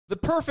The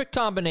perfect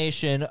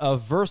combination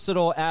of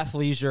versatile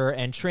athleisure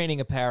and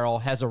training apparel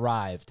has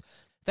arrived.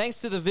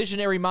 Thanks to the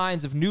visionary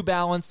minds of New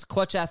Balance,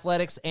 Clutch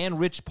Athletics, and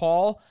Rich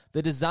Paul,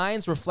 the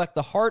designs reflect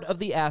the heart of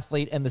the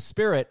athlete and the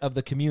spirit of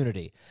the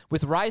community.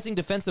 With rising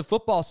defensive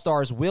football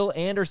stars Will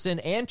Anderson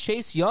and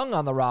Chase Young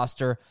on the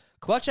roster,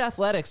 Clutch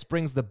Athletics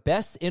brings the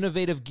best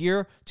innovative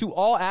gear to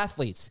all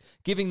athletes,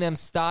 giving them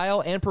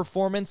style and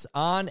performance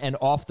on and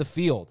off the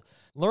field.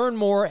 Learn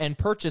more and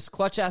purchase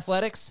Clutch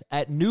Athletics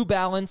at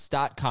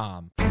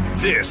newbalance.com.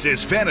 This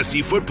is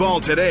Fantasy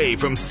Football Today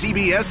from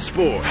CBS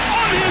Sports.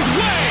 On his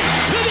way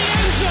to the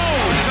end zone.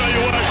 I tell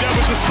you what, that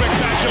was a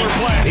spectacular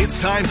play.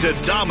 It's time to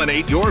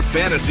dominate your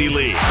fantasy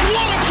league.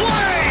 What a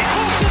play!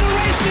 Off to the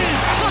races.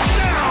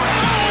 Touchdown.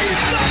 Oh,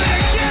 he's done it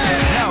again.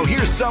 Now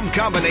here's some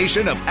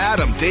combination of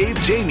Adam, Dave,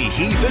 Jamie,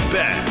 Heath, and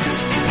Ben.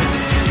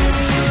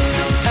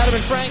 Adam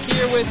and Frank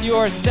here with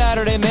your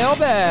Saturday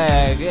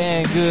mailbag.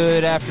 And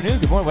good afternoon,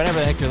 good morning, whenever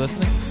the heck you're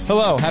listening.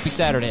 Hello, happy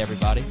Saturday,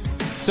 everybody.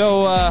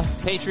 So,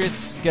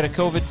 Patriots get a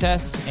COVID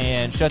test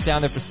and shut down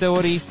their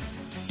facility.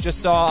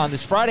 Just saw on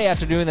this Friday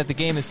afternoon that the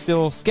game is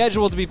still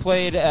scheduled to be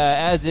played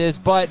as is,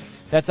 but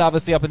that's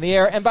obviously up in the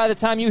air. And by the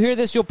time you hear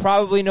this, you'll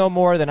probably know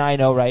more than I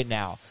know right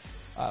now,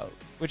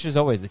 which is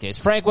always the case.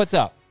 Frank, what's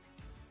up?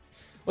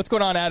 What's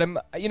going on, Adam?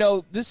 You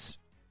know, this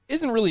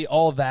isn't really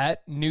all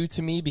that new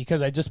to me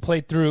because I just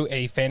played through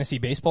a fantasy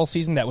baseball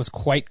season that was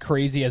quite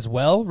crazy as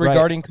well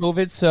regarding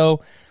COVID.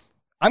 So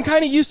I'm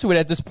kind of used to it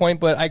at this point,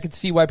 but I could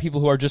see why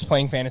people who are just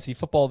playing fantasy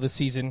football this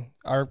season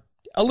are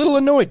a little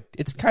annoyed.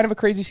 It's kind of a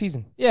crazy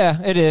season.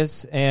 Yeah, it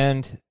is,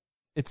 and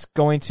it's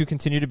going to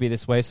continue to be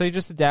this way. So you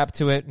just adapt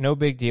to it. No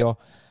big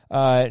deal.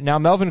 Now,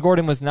 Melvin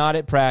Gordon was not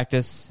at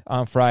practice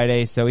on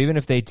Friday, so even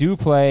if they do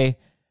play,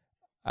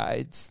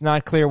 it's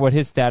not clear what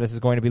his status is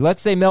going to be.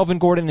 Let's say Melvin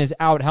Gordon is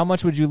out. How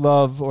much would you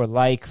love or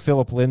like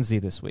Phillip Lindsay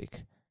this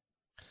week?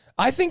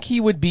 I think he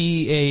would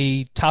be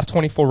a top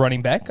 24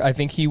 running back. I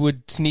think he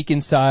would sneak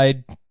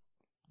inside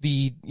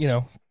the,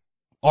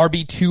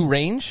 RB2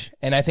 range,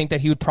 and I think that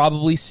he would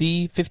probably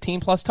see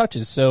 15-plus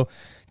touches. So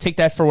take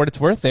that for what it's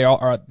worth. They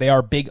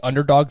are big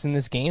underdogs in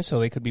this game, so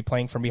they could be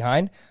playing from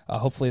behind.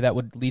 Hopefully that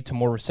would lead to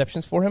more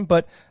receptions for him.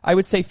 But I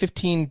would say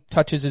 15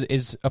 touches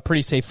is a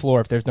pretty safe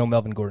floor if there's no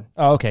Melvin Gordon.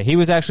 Oh, okay. He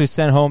was actually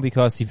sent home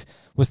because he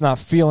was not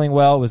feeling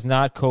well. It was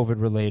not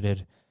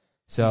COVID-related.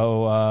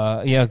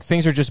 So,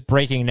 things are just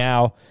breaking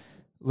now,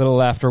 a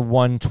little after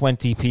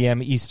 1:20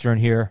 p.m. Eastern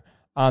here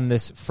on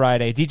this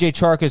Friday. DJ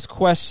Chark is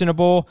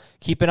questionable.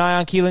 Keep an eye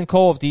on Keelan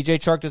Cole. If DJ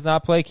Chark does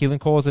not play, Keelan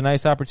Cole is a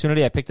nice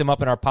opportunity. I picked him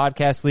up in our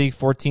podcast league,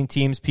 14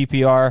 teams,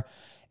 PPR,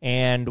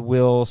 and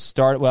we'll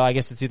start, I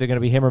guess it's either going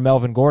to be him or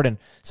Melvin Gordon.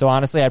 So,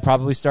 honestly, I'd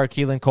probably start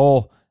Keelan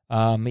Cole,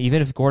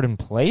 even if Gordon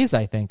plays,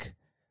 I think.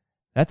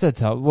 That's a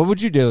tough. What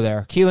would you do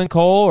there? Keelan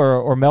Cole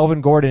or Melvin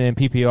Gordon in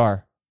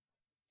PPR?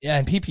 Yeah,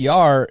 in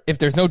PPR, if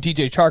there's no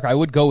DJ Chark, I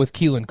would go with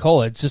Keelan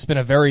Cole. It's just been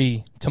a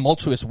very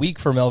tumultuous week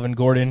for Melvin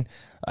Gordon,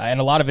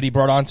 and a lot of it he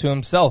brought on to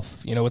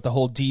himself, with the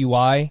whole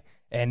DUI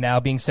and now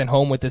being sent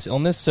home with this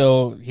illness.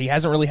 So he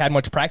hasn't really had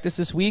much practice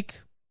this week.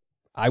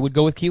 I would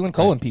go with Keelan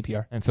Cole in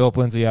PPR. And Phillip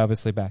Lindsay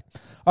obviously back.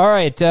 All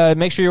right,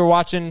 make sure you're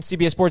watching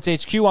CBS Sports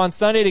HQ on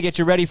Sunday to get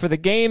you ready for the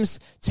games.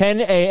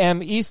 10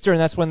 a.m. Eastern,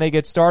 that's when they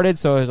get started,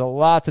 so there's a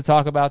lot to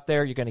talk about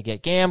there. You're going to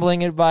get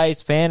gambling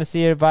advice,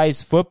 fantasy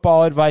advice,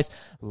 football advice,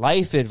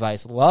 life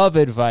advice, love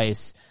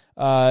advice.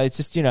 It's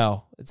just,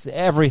 it's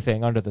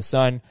everything under the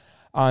sun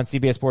on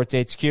CBS Sports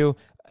HQ.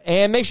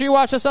 And make sure you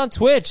watch us on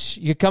Twitch.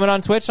 You coming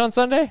on Twitch on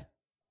Sunday?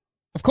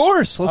 Of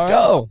course. Let's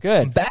go.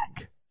 Good. I'm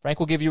back. Frank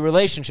will give you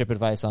relationship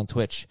advice on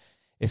Twitch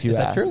if you ask.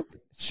 Is that true?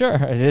 Sure,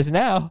 it is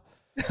now.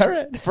 All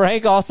right.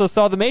 Frank also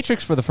saw The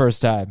Matrix for the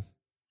first time.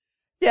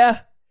 Yeah,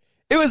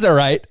 it was all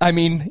right. I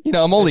mean,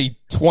 I'm only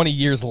 20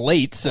 years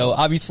late, so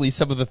obviously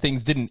some of the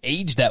things didn't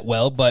age that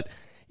well, but,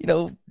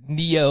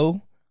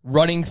 Neo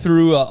running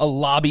through a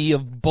lobby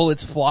of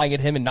bullets flying at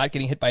him and not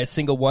getting hit by a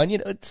single one,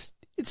 it's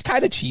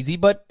kind of cheesy,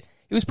 but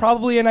it was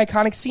probably an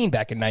iconic scene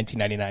back in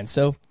 1999,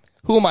 so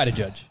who am I to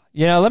judge?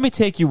 Let me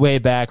take you way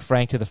back,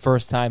 Frank, to the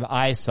first time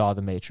I saw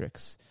The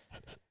Matrix.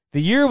 The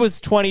year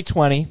was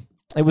 2020.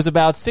 It was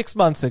about 6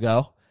 months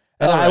ago,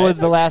 and I was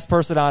the last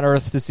person on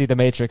Earth to see The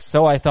Matrix,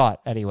 so I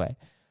thought, anyway.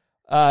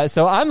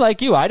 So I'm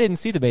like you. I didn't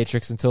see The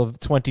Matrix until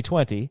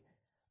 2020.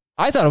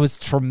 I thought it was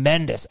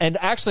tremendous, and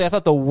actually I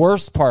thought the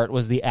worst part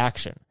was the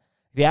action.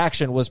 The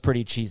action was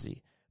pretty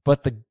cheesy,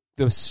 but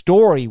the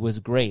story was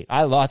great.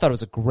 I thought it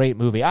was a great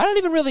movie. I don't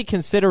even really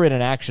consider it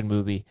an action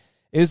movie.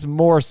 It was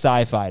more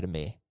sci-fi to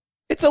me.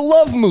 It's a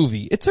love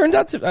movie. It turned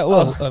out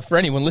to, for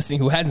anyone listening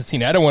who hasn't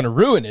seen it, I don't want to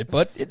ruin it,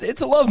 but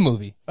it's a love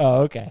movie.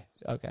 Oh, okay.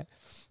 Okay.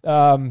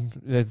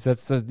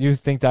 You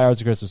think Die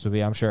Hard's a Christmas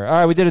movie, I'm sure. All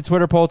right, we did a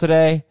Twitter poll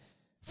today.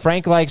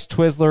 Frank likes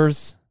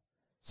Twizzlers,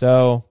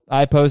 so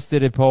I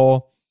posted a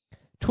poll.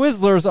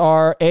 Twizzlers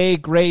are A,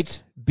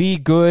 great, B,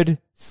 good,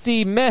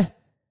 C, meh,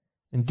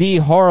 and D,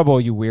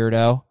 horrible, you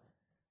weirdo.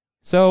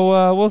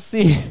 So we'll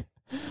see.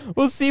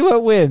 We'll see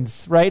what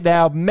wins. Right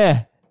now,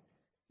 meh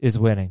is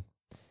winning.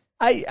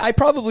 I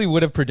probably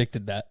would have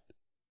predicted that.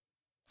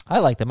 I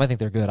like them. I think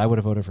they're good. I would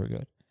have voted for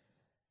good.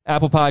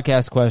 Apple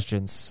Podcast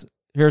questions.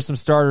 Here's some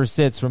starter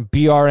sits from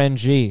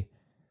BRNG.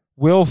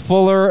 Will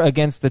Fuller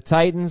against the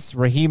Titans,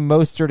 Raheem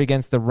Mostert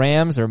against the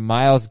Rams, or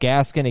Myles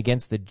Gaskin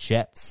against the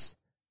Jets?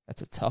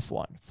 That's a tough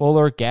one.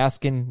 Fuller,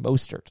 Gaskin,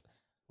 Mostert.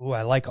 Ooh,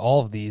 I like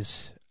all of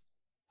these.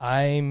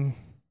 I'm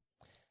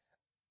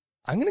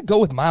going to go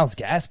with Myles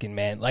Gaskin,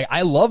 man. Like,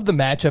 I love the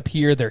matchup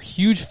here. They're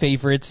huge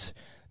favorites.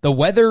 The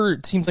weather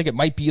seems like it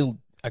might be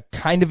a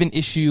kind of an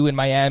issue in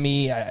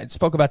Miami. I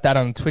spoke about that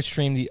on Twitch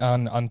stream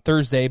on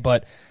Thursday,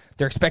 but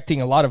they're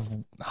expecting a lot of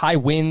high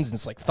winds and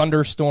it's like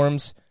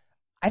thunderstorms.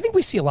 I think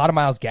we see a lot of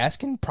Myles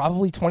Gaskin,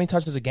 probably 20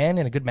 touches again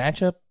in a good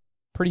matchup.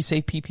 Pretty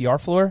safe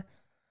PPR floor.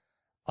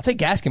 I'll take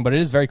Gaskin, but it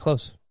is very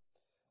close.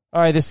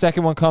 All right, this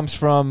second one comes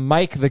from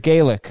Mike the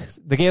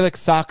Gaelic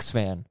Sox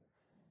fan.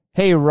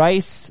 Hey,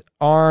 Rice,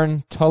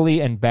 Arn, Tully,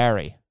 and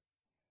Barry.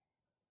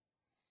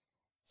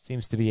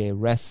 Seems to be a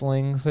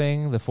wrestling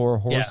thing, the Four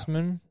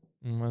Horsemen.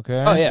 Yeah.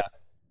 Okay. Oh, yeah.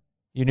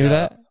 You knew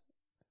that?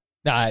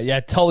 Nah,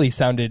 yeah, Tully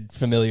sounded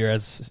familiar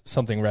as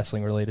something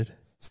wrestling related.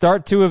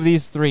 Start two of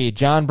these three.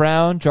 John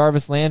Brown,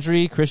 Jarvis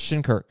Landry,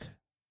 Christian Kirk.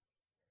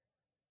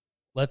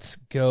 Let's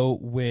go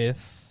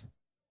with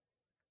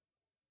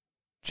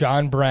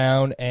John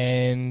Brown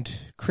and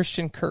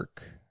Christian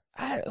Kirk.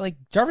 Like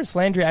Jarvis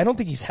Landry, I don't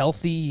think he's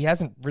healthy. He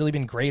hasn't really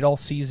been great all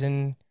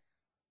season.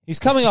 He's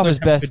coming off his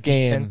best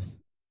game.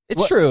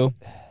 It's true.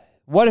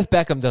 What if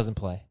Beckham doesn't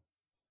play?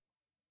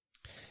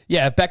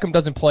 Yeah, if Beckham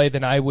doesn't play,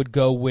 then I would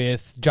go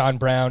with John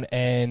Brown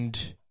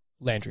and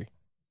Landry.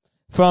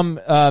 From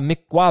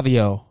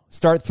McWavio,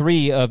 start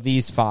three of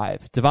these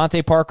five.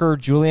 Devontae Parker,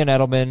 Julian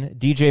Edelman,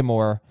 DJ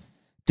Moore,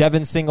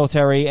 Devin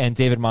Singletary, and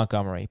David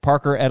Montgomery.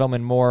 Parker,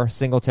 Edelman, Moore,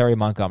 Singletary,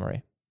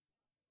 Montgomery.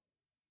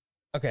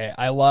 Okay,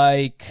 I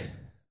like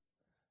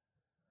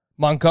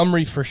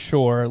Montgomery for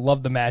sure.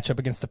 Love the matchup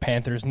against the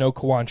Panthers. No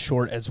Kawan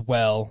Short as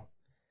well.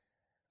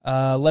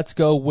 Let's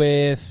go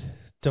with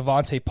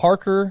Devontae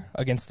Parker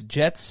against the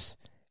Jets.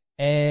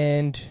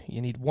 And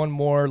you need one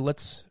more.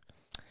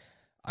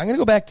 I'm going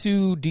to go back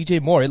to DJ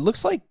Moore. It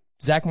looks like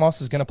Zach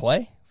Moss is going to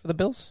play for the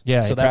Bills.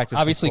 Yeah, so that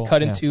obviously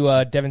cut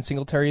into Devin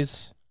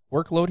Singletary's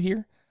workload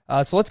here.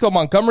 So let's go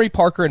Montgomery,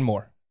 Parker, and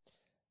Moore.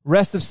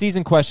 Rest of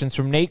season questions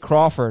from Nate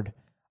Crawford.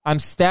 I'm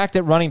stacked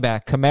at running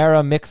back.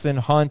 Kamara, Mixon,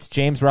 Hunt,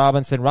 James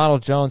Robinson,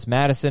 Ronald Jones,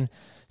 Madison.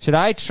 Should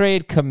I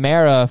trade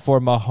Kamara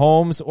for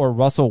Mahomes or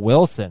Russell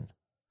Wilson?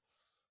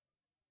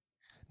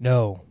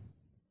 No.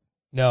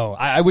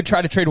 I would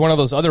try to trade one of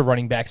those other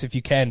running backs if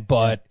you can,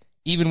 but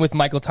even with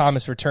Michael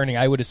Thomas returning,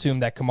 I would assume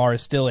that Kamara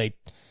is still a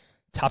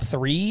top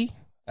 3,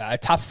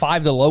 top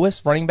 5 the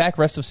lowest running back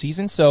rest of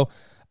season. So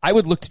I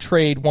would look to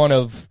trade one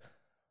of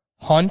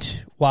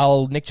Hunt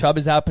while Nick Chubb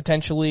is out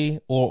potentially,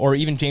 or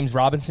even James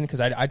Robinson,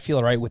 because I'd feel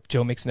all right with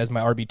Joe Mixon as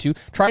my RB2.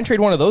 Try and trade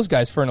one of those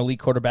guys for an elite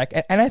quarterback,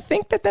 and I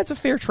think that that's a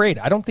fair trade.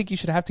 I don't think you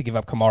should have to give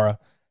up Kamara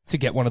to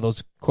get one of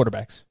those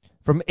quarterbacks.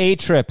 From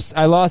A-Trips,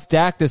 I lost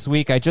Dak this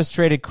week. I just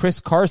traded Chris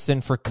Carson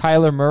for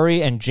Kyler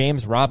Murray and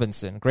James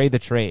Robinson. Grade the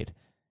trade.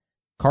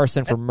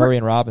 Carson for Murray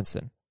and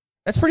Robinson.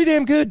 That's pretty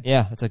damn good.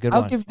 Yeah, that's a good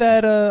one. I'll give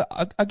that an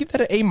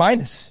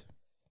A-.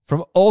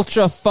 From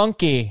Ultra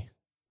Funky.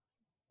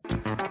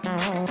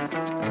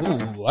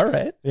 Ooh, all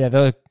right. Yeah,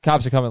 the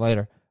cops are coming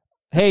later.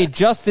 Hey,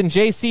 Justin,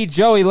 JC,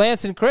 Joey,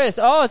 Lance, and Chris.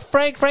 Oh, it's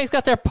Frank. Frank's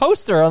got their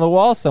poster on the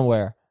wall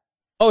somewhere.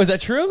 Oh, is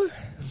that true?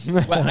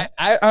 Well,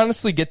 I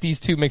honestly get these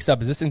two mixed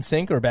up. Is this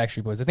NSYNC or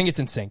Backstreet Boys? I think it's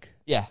NSYNC.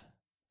 Yeah.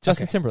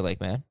 Justin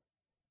Timberlake, man.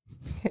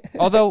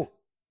 Although,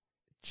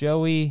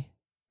 Joey,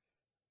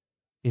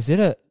 is it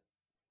a...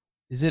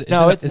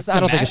 No, I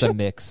don't think it's a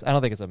mix. I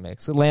don't think it's a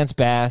mix. Lance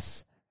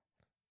Bass.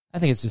 I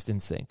think it's just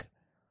NSYNC.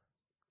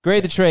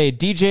 Grade the trade.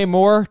 DJ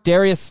Moore,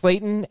 Darius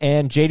Slayton,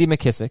 and J.D.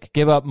 McKissick.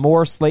 Give up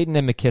Moore, Slayton,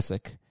 and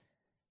McKissick.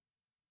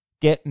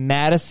 Get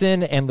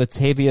Madison and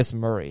Latavius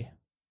Murray.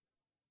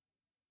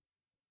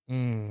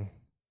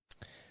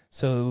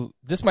 So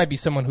this might be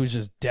someone who's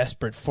just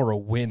desperate for a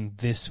win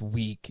this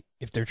week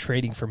if they're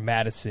trading for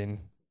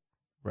Madison.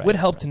 Right, would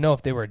help to know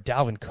if they were a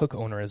Dalvin Cook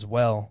owner as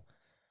well.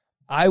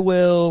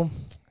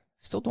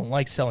 Still don't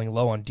like selling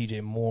low on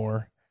DJ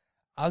Moore.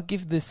 I'll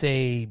give this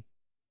a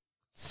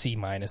C-.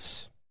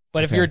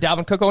 But if you're a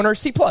Dalvin Cook owner,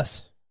 C+.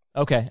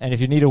 Okay, and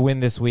if you need a win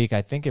this week,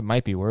 I think it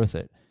might be worth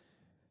it.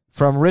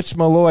 From Rich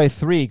Malloy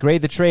 3,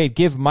 grade the trade.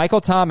 Give Michael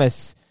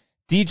Thomas,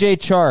 DJ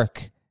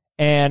Chark,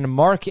 and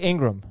Mark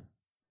Ingram.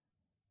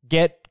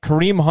 Get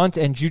Kareem Hunt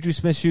and Juju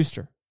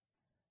Smith-Schuster.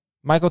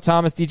 Michael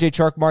Thomas, DJ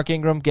Chark, Mark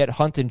Ingram. Get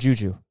Hunt and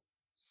Juju.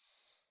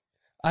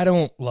 I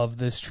don't love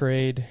this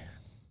trade.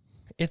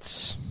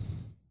 It's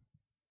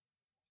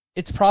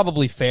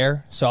probably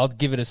fair, so I'll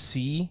give it a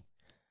C.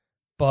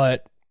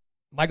 But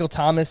Michael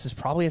Thomas is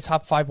probably a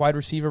top 5 wide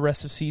receiver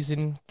rest of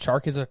season.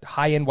 Chark is a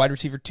high-end wide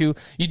receiver too.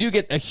 You do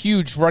get a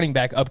huge running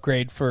back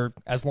upgrade for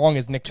as long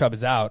as Nick Chubb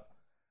is out.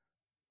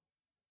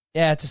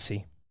 Yeah, it's a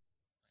C.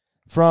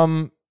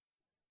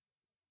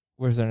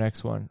 Where's our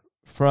next one?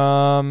 It's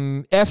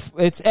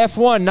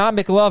F1, not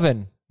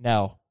McLovin.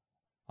 No.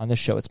 On this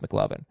show, it's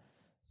McLovin.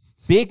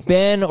 Big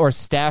Ben or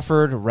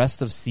Stafford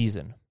rest of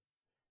season?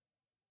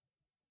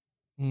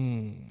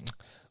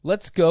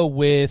 Let's go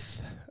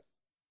with.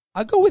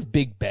 I'll go with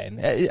Big Ben.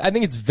 I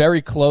think it's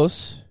very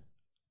close,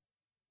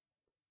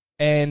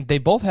 and they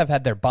both have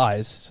had their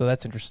buys, so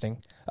that's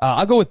interesting.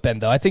 I'll go with Ben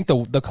though. I think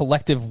the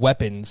collective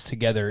weapons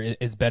together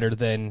is better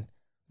than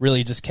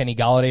really just Kenny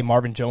Golladay.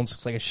 Marvin Jones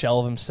looks like a shell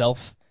of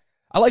himself.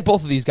 I like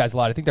both of these guys a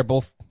lot. I think they're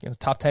both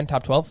top 10,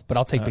 top 12, but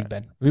I'll take Big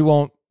Ben. We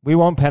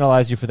won't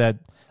penalize you for that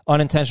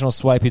unintentional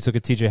swipe he took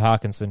at TJ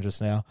Hawkinson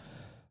just now.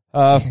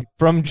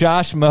 From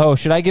Josh Moe,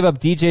 should I give up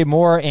DJ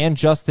Moore and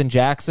Justin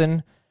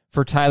Jackson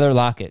for Tyler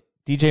Lockett?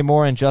 DJ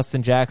Moore and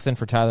Justin Jackson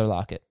for Tyler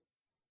Lockett.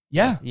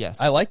 Yeah.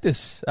 Yes. I like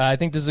this. I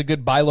think this is a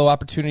good buy low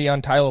opportunity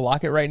on Tyler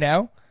Lockett right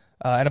now,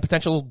 and a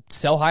potential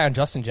sell high on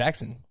Justin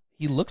Jackson.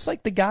 He looks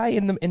like the guy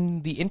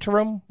in the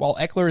interim while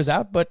Eckler is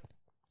out, but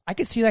I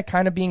could see that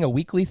kind of being a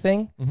weekly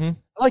thing. Mm-hmm.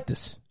 I like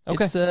this.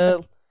 Okay.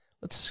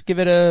 Let's give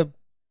it a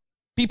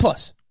B+.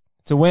 It's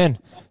a win.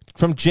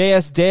 From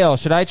JS Dale,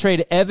 should I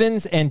trade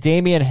Evans and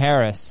Damian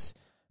Harris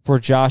for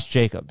Josh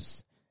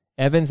Jacobs?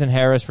 Evans and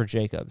Harris for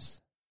Jacobs.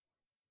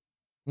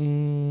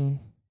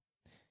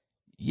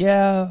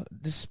 Yeah,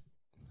 this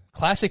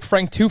classic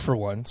Frank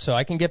 2-for-1, so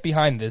I can get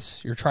behind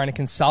this. You're trying to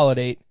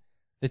consolidate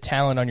the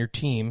talent on your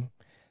team.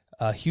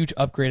 A huge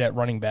upgrade at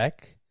running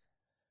back.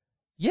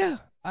 Yeah,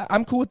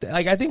 I'm cool with that.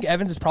 Like, I think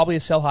Evans is probably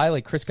a sell high.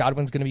 Like, Chris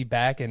Godwin's going to be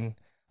back, and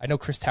I know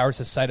Chris Towers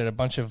has cited a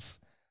bunch of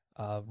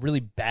really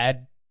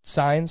bad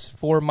signs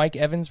for Mike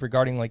Evans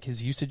regarding like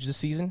his usage this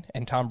season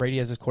and Tom Brady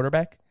as his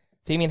quarterback.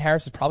 Damian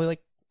Harris is probably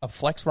like a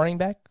flex running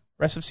back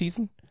rest of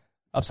season.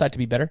 Upside to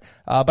be better.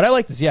 But I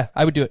like this. Yeah,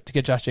 I would do it to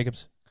get Josh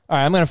Jacobs. All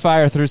right, I'm going to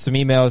fire through some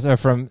emails or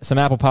from some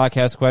Apple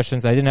Podcast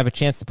questions I didn't have a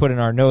chance to put in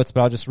our notes,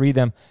 but I'll just read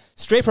them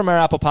straight from our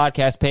Apple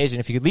Podcast page.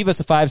 And if you could leave us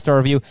a 5-star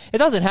review, it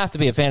doesn't have to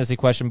be a fantasy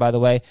question, by the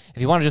way.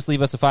 If you want to just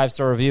leave us a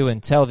 5-star review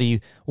and tell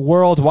the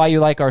world why you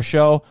like our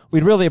show,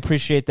 we'd really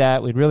appreciate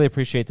that. We'd really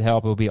appreciate the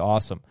help. It would be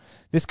awesome.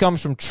 This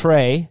comes from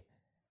Trey.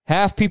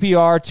 Half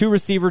PPR, 2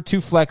 receiver,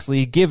 2 flex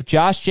league. Give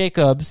Josh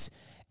Jacobs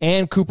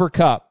and Cooper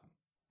Kupp.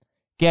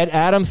 Get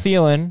Adam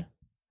Thielen,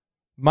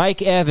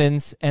 Mike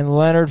Evans, and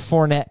Leonard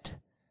Fournette.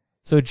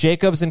 So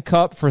Jacobs and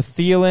Kupp for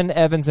Thielen,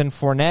 Evans, and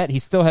Fournette. He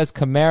still has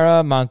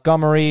Kamara,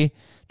 Montgomery,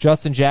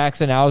 Justin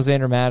Jackson,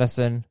 Alexander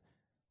Madison.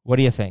 What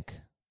do you think?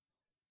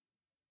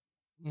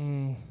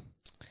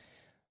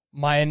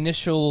 My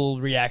initial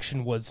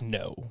reaction was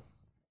no,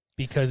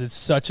 because it's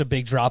such a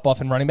big drop-off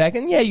in running back.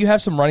 And yeah, you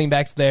have some running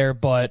backs there,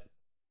 but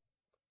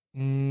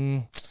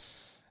I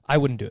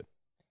wouldn't do it.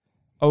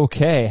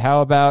 Okay,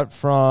 how about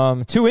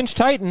from 2-Inch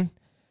Titan,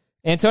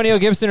 Antonio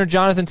Gibson or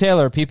Jonathan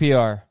Taylor,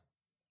 PPR?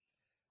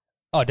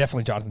 Oh,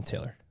 definitely Jonathan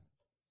Taylor.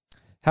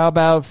 How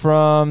about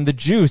from the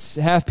Juice,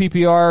 half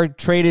PPR,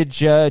 traded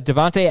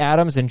Devontae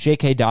Adams and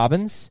J.K.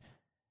 Dobbins?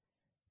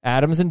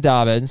 Adams and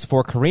Dobbins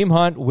for Kareem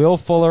Hunt, Will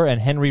Fuller, and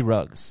Henry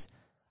Ruggs.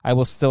 I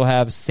will still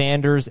have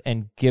Sanders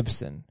and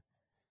Gibson,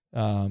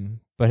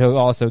 but he'll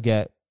also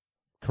get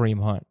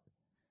Kareem Hunt.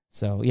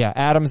 So, yeah,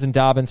 Adams and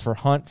Dobbins for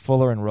Hunt,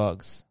 Fuller, and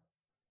Ruggs.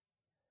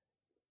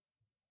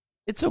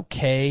 It's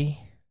okay.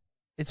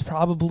 It's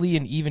probably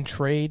an even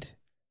trade.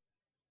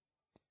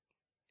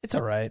 It's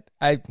all right.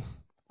 I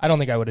don't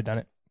think I would have done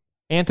it.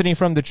 Anthony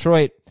from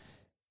Detroit.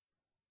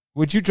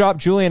 Would you drop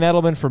Julian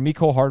Edelman for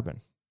Mecole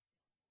Hardman?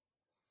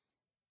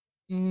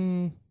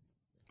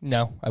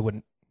 No, I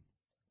wouldn't.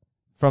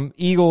 From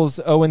Eagles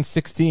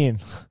 0-16.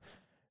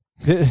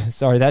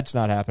 Sorry, that's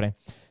not happening.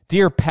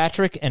 Dear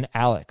Patrick and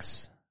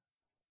Alex.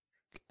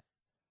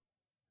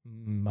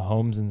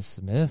 Mahomes and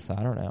Smith?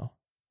 I don't know.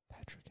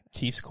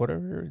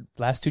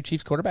 Last 2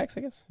 Chiefs quarterbacks,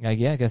 I guess?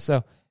 Yeah, I guess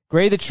so.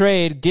 Grade the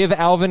trade. Give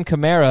Alvin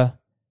Kamara.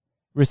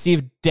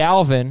 Receive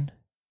Dalvin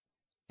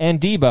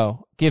and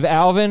Debo. Give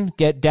Alvin,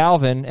 get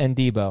Dalvin and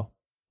Debo.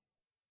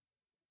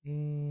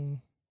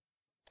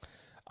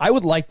 I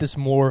would like this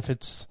more if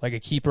it's like a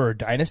keeper or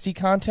dynasty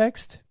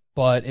context,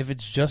 but if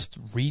it's just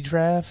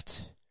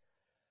redraft,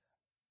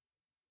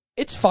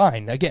 it's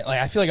fine. Again, like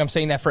I feel like I'm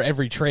saying that for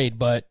every trade,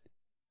 but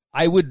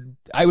I would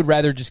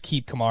rather just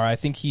keep Kamara. I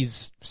think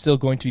he's still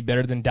going to be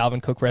better than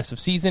Dalvin Cook rest of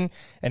season,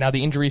 and now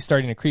the injury is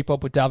starting to creep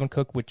up with Dalvin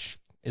Cook, which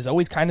is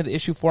always kind of the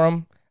issue for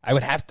him. I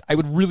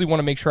would really want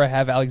to make sure I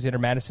have Alexander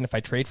Madison if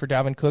I trade for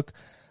Dalvin Cook.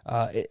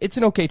 It's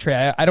an okay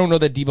trade. I don't know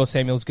that Deebo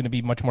Samuel is going to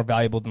be much more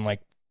valuable than like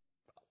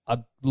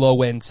a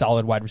low end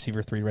solid wide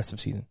receiver 3 rest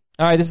of season.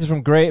 All right, this is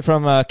from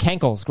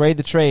Kankles. Grade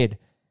the trade.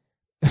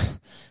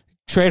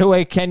 Trade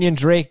away Kenyon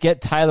Drake.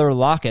 Get Tyler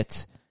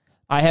Lockett.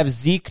 I have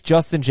Zeke,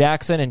 Justin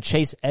Jackson, and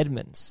Chase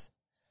Edmonds.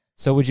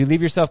 So would you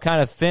leave yourself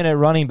kind of thin at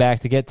running back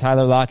to get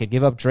Tyler Lockett?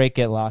 Give up Drake,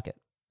 get Lockett.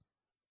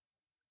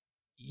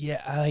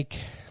 Yeah,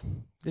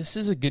 this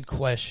is a good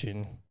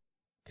question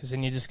because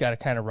then you just got to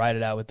kind of ride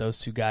it out with those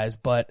 2 guys.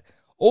 But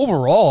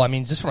overall, I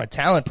mean, just from a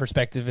talent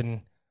perspective,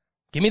 and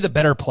give me the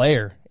better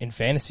player in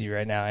fantasy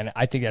right now. And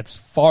I think that's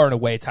far and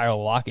away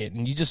Tyler Lockett.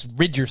 And you just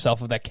rid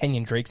yourself of that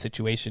Kenyon Drake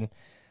situation.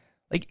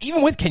 Like,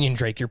 even with Kenyon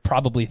Drake, you're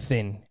probably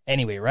thin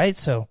anyway, right?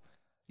 So,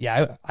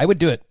 yeah, I would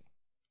do it.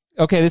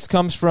 Okay, this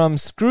comes from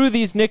Screw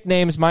These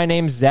Nicknames. My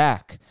name's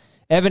Zach.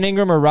 Evan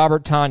Ingram or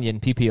Robert Tonyan,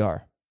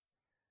 PPR?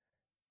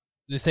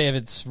 Did they say if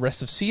it's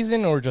rest of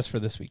season or just for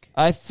this week?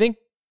 I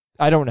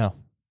don't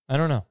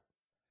know.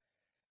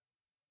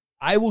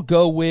 I will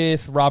go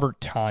with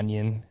Robert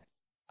Tonyan.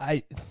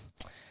 I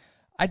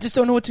just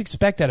don't know what to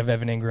expect out of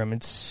Evan Ingram.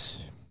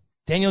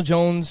 Daniel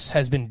Jones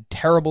has been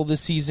terrible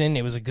this season.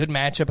 It was a good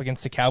matchup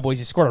against the Cowboys.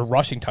 He scored a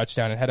rushing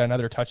touchdown and had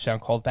another touchdown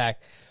called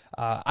back.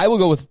 I will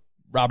go with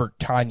Robert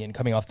Tonyan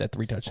coming off that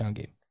 3-touchdown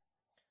game.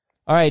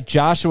 All right,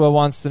 Joshua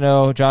wants to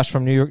know, Josh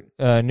from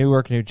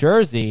Newark, New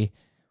Jersey,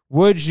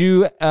 would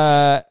you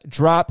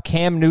drop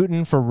Cam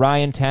Newton for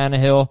Ryan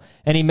Tannehill?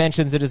 And he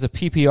mentions it as a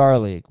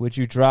PPR league. Would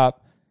you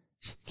drop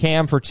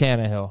Cam for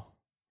Tannehill?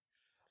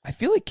 I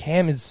feel like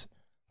Cam is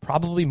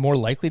probably more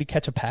likely to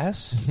catch a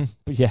pass.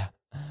 But yeah,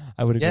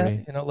 I would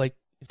agree. Yeah, like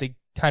if they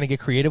kind of get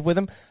creative with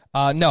him.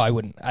 No, I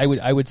wouldn't.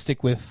 I would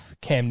stick with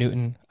Cam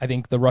Newton. I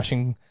think the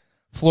rushing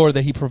floor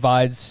that he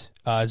provides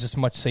is just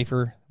much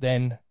safer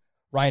than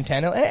Ryan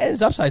Tannehill, and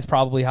his upside is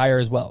probably higher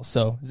as well.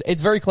 So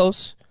it's very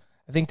close.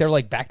 I think they're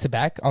like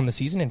back-to-back on the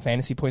season in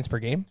fantasy points per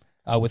game,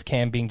 with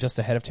Cam being just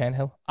ahead of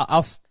Tannehill.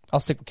 I'll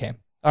stick with Cam.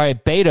 All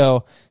right,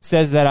 Beto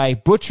says that I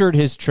butchered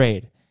his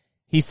trade.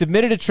 He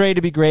submitted a trade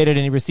to be graded,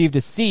 and he received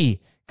a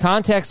C.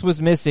 Context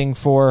was missing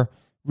for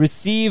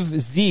receive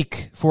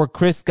Zeke for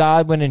Chris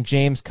Godwin and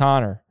James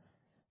Conner,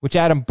 which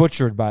Adam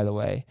butchered, by the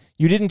way.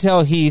 You didn't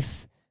tell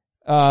Heath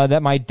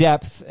about my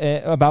depth,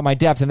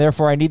 and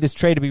therefore I need this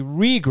trade to be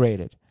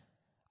regraded.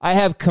 I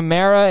have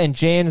Kamara and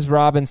James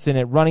Robinson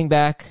at running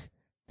back.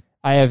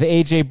 I have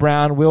A.J.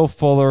 Brown, Will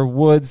Fuller,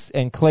 Woods,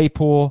 and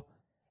Claypool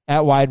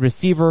at wide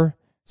receiver.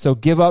 So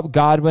give up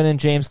Godwin and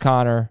James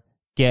Conner.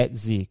 Get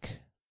Zeke.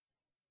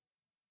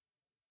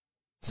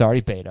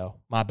 Sorry, Beto.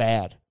 My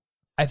bad.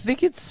 I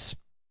think it's,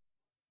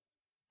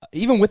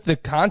 even with the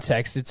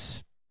context,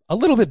 it's a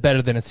little bit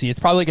better than a C. It's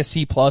probably like a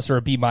C plus or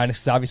a B minus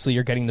because obviously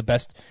you're getting the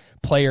best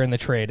player in the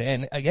trade.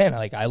 And again,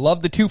 like I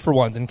love the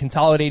 2-for-1s and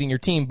consolidating your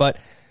team, but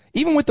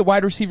even with the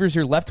wide receivers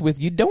you're left with,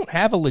 you don't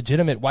have a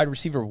legitimate wide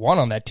receiver 1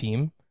 on that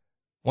team.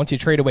 Once you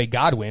trade away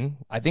Godwin,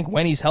 I think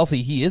when he's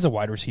healthy, he is a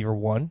wide receiver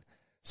 1.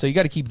 So you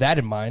got to keep that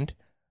in mind.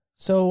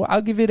 So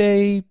I'll give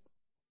it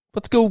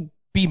let's go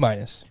B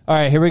minus. All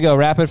right, here we go.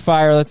 Rapid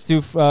fire. Let's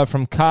do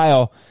from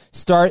Kyle.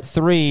 Start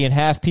 3 in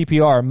half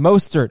PPR.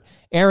 Mostert,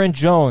 Aaron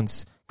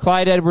Jones,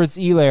 Clyde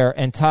Edwards-Helaire,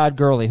 and Todd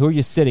Gurley. Who are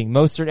you sitting?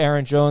 Mostert,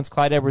 Aaron Jones,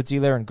 Clyde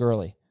Edwards-Helaire, and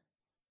Gurley.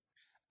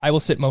 I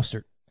will sit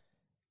Mostert.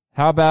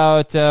 How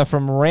about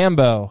from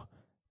Rambo?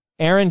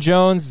 Aaron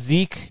Jones,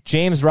 Zeke,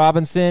 James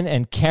Robinson,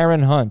 and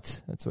Karen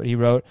Hunt. That's what he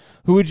wrote.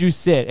 Who would you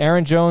sit?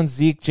 Aaron Jones,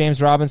 Zeke,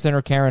 James Robinson,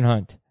 or Karen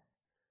Hunt?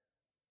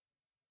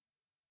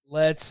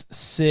 Let's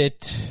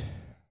sit...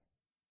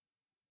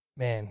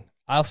 Man,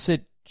 I'll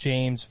sit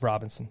James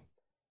Robinson.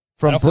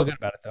 I don't feel good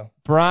about it, though.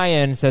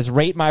 Brian says,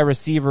 rate my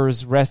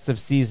receivers rest of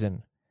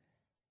season.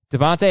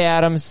 Devontae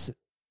Adams,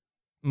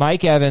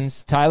 Mike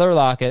Evans, Tyler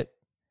Lockett,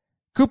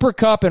 Cooper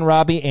Kupp, and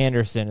Robbie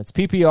Anderson. It's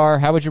PPR.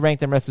 How would you rank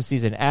them rest of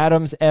season?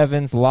 Adams,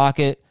 Evans,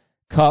 Lockett,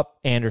 Kupp,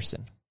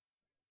 Anderson.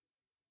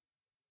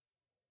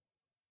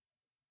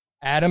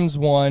 Adams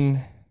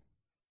 1.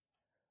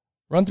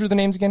 Run through the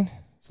names again.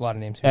 It's a lot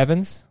of names here.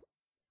 Evans.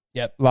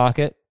 Yep.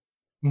 Lockett.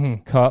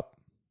 Mm-hmm. Kupp.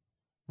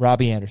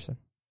 Robbie Anderson.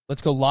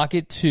 Let's go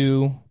Lockett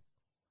 2.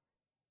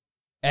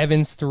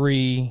 Evans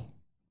 3.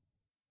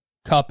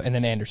 Kupp, and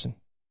then Anderson.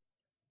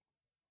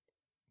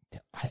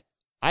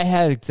 I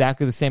had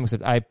exactly the same,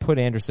 except I put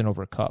Anderson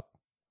over Kupp.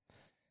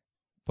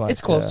 But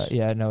it's close.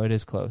 Yeah, no, it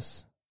is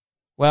close.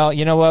 Well,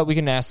 you know what? We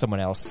can ask someone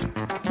else.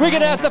 We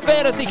can ask the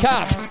Fantasy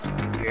Cops.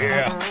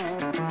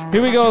 Yeah.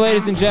 Here we go,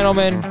 ladies and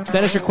gentlemen.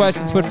 Send us your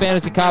questions. Put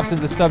Fantasy Cops in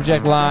the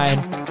subject line.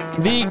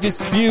 League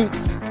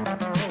disputes.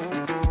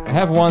 I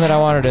have one that I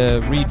wanted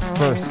to read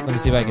first. Let me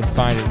see if I can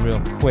find it real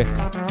quick.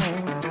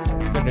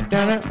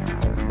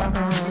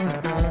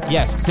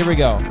 Yes, here we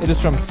go. It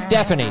is from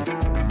Stephanie.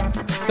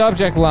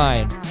 Subject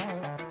line.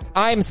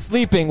 I'm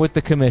sleeping with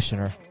the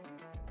commissioner.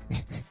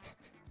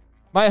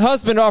 My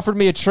husband offered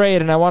me a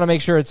trade, and I want to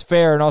make sure it's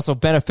fair and also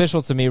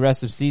beneficial to me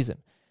rest of season.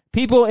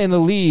 People in the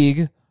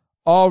league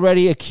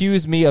already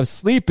accuse me of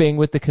sleeping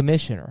with the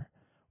commissioner.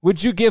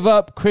 Would you give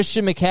up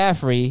Christian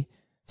McCaffrey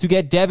to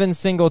get Devin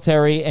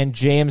Singletary and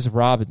James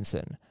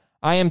Robinson?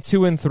 I am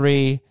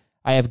 2-3.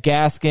 I have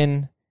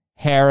Gaskin,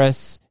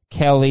 Harris,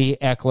 Kelly,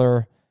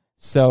 Eckler.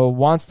 So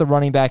wants the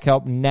running back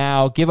help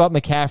now. Give up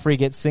McCaffrey,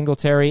 get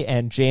Singletary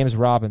and James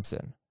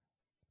Robinson.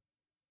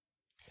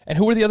 And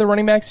who were the other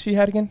running backs she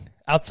had again,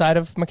 outside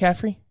of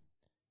McCaffrey?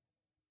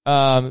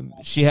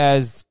 She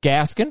has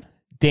Gaskin,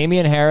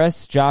 Damian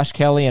Harris, Josh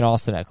Kelly, and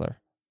Austin Eckler.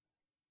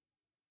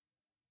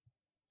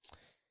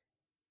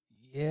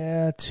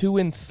 Yeah,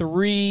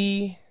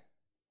 2-3.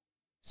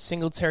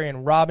 Singletary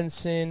and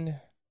Robinson.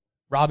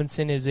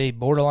 Robinson is a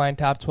borderline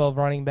top 12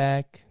 running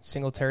back.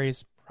 Singletary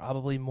is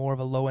probably more of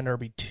a low-end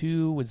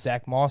RB2 with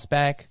Zach Moss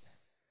back.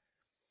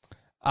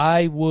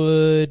 I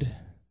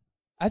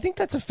think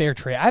that's a fair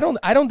trade. I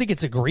don't think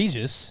it's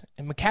egregious.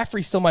 And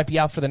McCaffrey still might be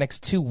out for the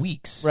next 2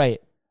 weeks. Right.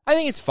 I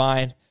think it's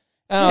fine.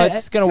 Yeah,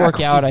 it's going to work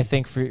crazy. out, I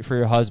think, for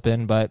your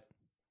husband, but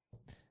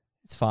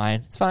It's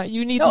fine. It's fine.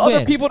 You need Tell to win.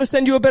 other people to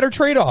send you a better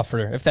trade offer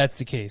if that's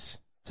the case.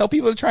 Tell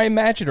people to try and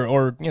match it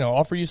or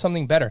offer you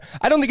something better.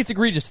 I don't think it's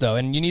egregious, though,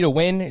 and you need a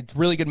win. It's a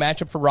really good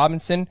matchup for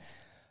Robinson.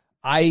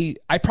 I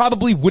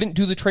probably wouldn't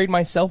do the trade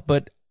myself,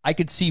 but I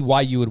could see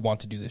why you would want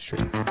to do this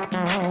trade.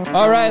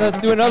 All right, let's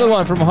do another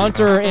one from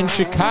Hunter in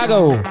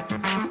Chicago.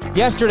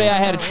 Yesterday, I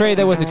had a trade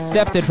that was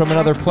accepted from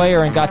another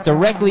player and got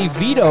directly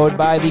vetoed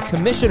by the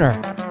commissioner.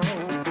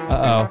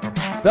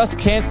 Thus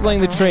canceling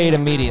the trade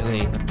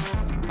immediately.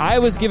 I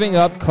was giving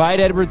up Clyde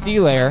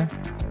Edwards-Helaire,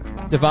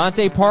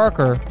 Devontae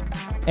Parker,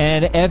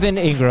 and Evan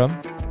Ingram,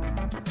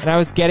 and I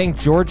was getting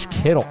George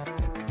Kittle.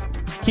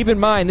 Keep in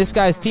mind, this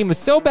guy's team was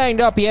so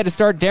banged up he had to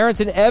start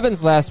Darrynton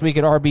Evans last week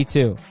at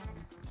RB2.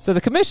 So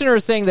the commissioner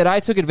is saying that I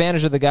took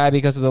advantage of the guy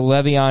because of the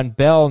Le'Veon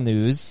Bell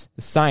news,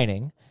 the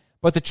signing,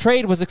 but the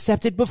trade was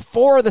accepted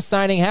before the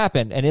signing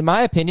happened, and in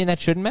my opinion,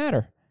 that shouldn't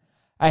matter.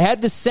 I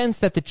had the sense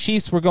that the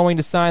Chiefs were going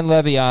to sign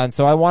Le'Veon,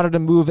 so I wanted to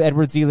move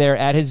Edwards-Helaire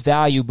at his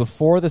value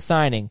before the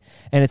signing,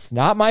 and it's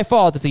not my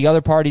fault that the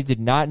other party did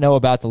not know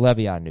about the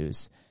Le'Veon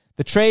news.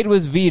 The trade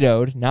was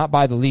vetoed, not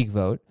by the league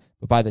vote,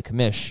 but by the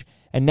commish.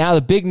 And now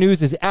the big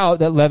news is out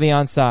that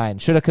Le'Veon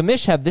signed. Should a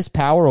commish have this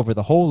power over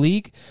the whole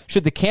league?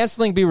 Should the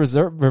canceling be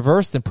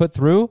reversed and put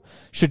through?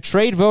 Should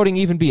trade voting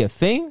even be a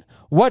thing?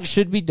 What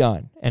should be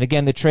done? And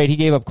again, the trade, he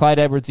gave up Clyde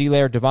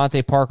Edwards-Helaire,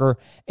 Devontae Parker,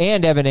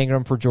 and Evan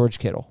Ingram for George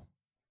Kittle.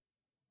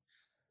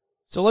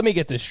 So let me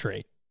get this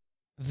straight.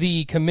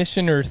 The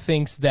commissioner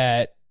thinks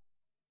that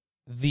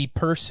the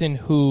person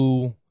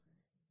who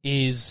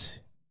is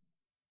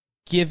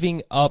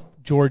giving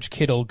up George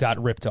Kittle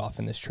got ripped off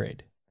in this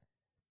trade.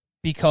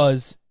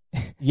 Because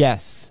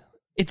yes,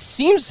 it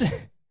seems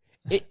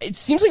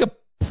like a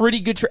pretty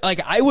good trade.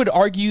 Like, I would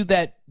argue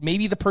that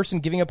maybe the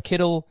person giving up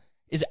Kittle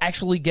is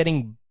actually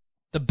getting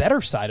the better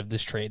side of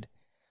this trade.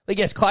 Like,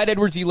 yes, Clyde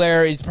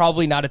Edwards-Helaire is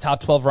probably not a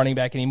top 12 running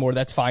back anymore.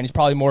 That's fine. He's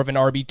probably more of an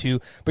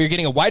RB2, but you're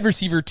getting a wide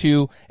receiver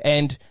 2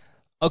 and,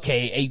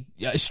 okay,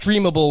 a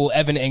streamable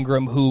Evan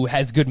Ingram who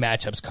has good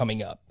matchups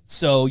coming up.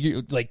 So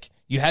you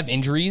have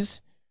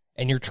injuries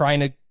and you're trying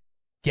to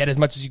get as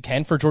much as you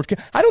can for George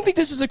Kittle. I don't think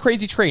this is a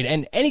crazy trade.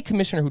 And any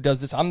commissioner who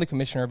does this, I'm the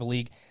commissioner of a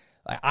league.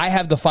 I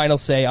have the final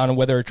say on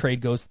whether a trade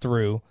goes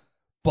through.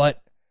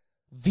 But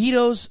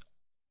vetoes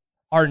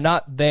are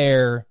not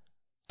there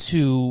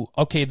to,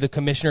 okay, the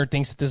commissioner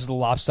thinks that this is a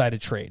lopsided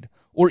trade.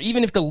 Or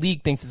even if the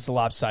league thinks it's a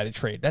lopsided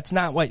trade. That's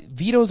not what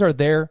vetoes are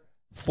there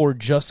for,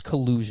 just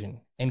collusion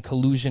and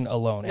collusion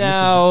alone. And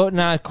no,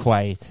 not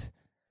quite.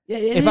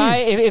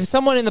 If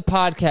someone in the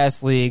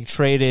podcast league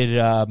traded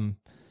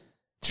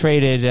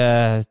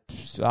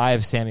I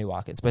have Sammy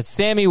Watkins, but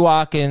Sammy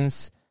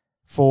Watkins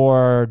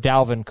for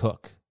Dalvin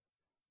Cook,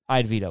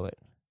 I'd veto it.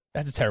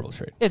 That's a terrible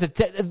trade.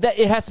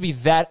 It has to be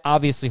that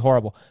obviously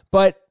horrible.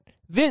 But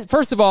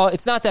first of all,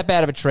 it's not that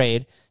bad of a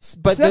trade.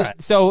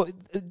 But so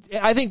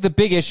I think the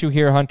big issue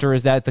here, Hunter,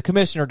 is that the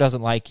commissioner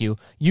doesn't like you.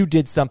 You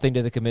did something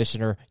to the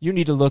commissioner. You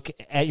need to look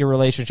at your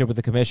relationship with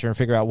the commissioner and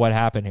figure out what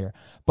happened here.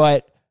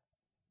 But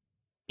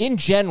in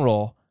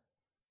general,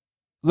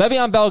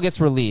 Le'Veon Bell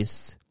gets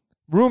released.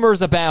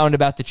 Rumors abound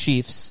about the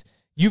Chiefs.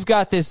 You've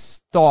got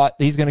this thought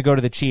that he's going to go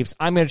to the Chiefs.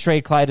 I'm going to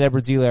trade Clyde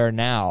Edwards-Helaire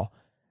now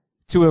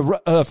to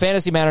a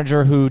fantasy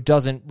manager who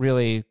doesn't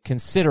really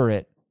consider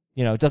it,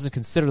 doesn't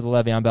consider the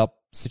Le'Veon Bell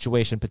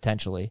situation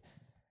potentially.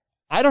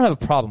 I don't have a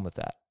problem with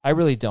that. I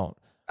really don't.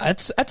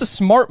 That's a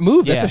smart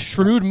move. Yeah. That's a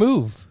shrewd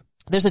move.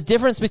 There's a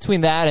difference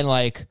between that and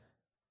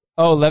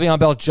Le'Veon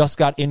Bell just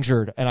got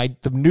injured and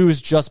the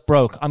news just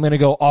broke. I'm going to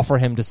go offer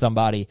him to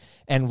somebody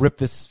and rip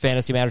this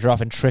fantasy manager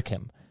off and trick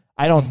him.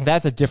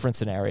 That's a different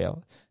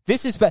scenario.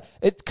 This is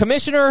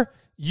Commissioner,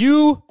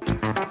 you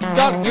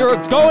suck. You're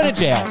going to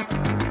jail.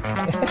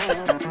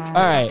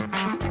 All right.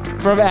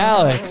 From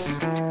Alex.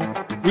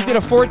 We did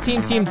a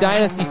 14-team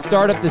dynasty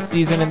startup this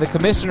season, and the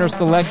commissioner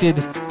selected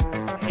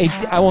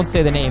I won't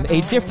say the name,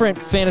 a different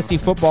fantasy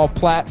football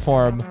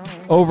platform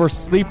over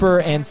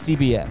Sleeper and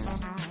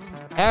CBS.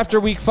 After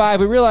week 5,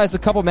 we realized a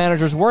couple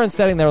managers weren't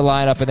setting their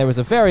lineup, and there was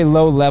a very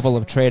low level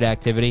of trade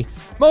activity.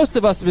 Most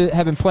of us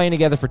have been playing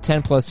together for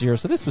 10 plus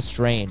years, so this was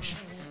strange.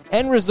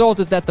 End result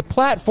is that the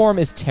platform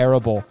is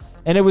terrible,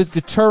 and it was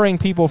deterring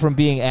people from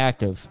being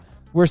active.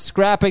 We're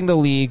scrapping the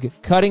league,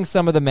 cutting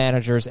some of the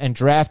managers, and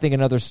drafting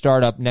another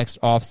startup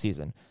next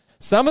offseason.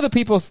 Some of the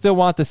people still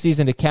want the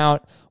season to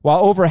count,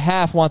 while over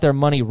half want their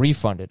money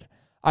refunded.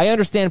 I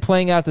understand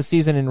playing out the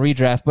season in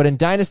redraft, but in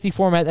dynasty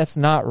format, that's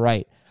not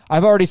right.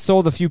 I've already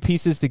sold a few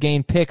pieces to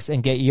gain picks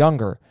and get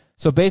younger.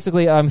 So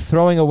basically, I'm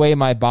throwing away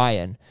my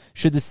buy-in.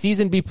 Should the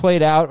season be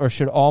played out, or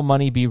should all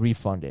money be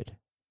refunded?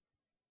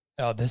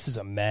 Oh, this is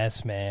a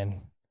mess,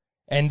 man.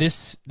 And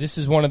this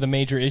is one of the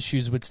major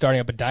issues with starting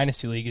up a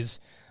dynasty league is,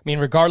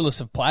 regardless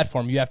of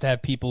platform, you have to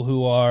have people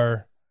who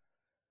are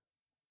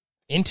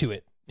into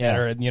it,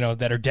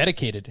 that are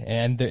dedicated.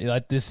 And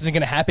this isn't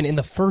going to happen in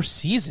the first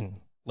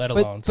season, let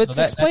alone. But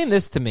explain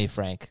this to me,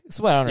 Frank. This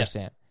is what I don't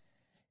understand.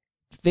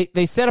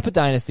 They set up a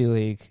dynasty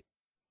league.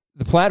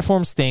 The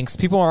platform stinks.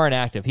 People aren't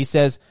active. He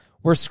says,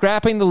 we're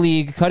scrapping the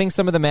league, cutting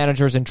some of the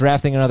managers, and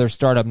drafting another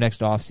startup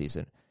next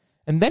offseason.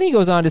 And then he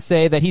goes on to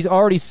say that he's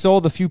already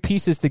sold a few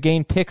pieces to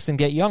gain picks and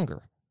get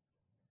younger.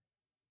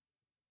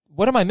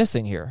 What am I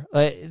missing here?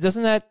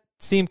 Doesn't that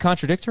seem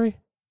contradictory?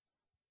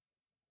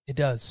 It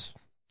does.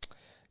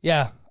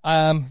 Yeah.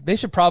 They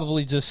should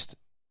probably just,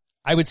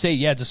 I would say,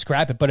 just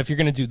scrap it. But if you're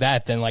going to do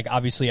that, then like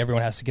obviously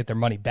everyone has to get their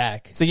money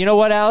back. So you know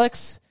what,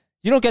 Alex?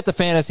 You don't get the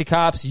fantasy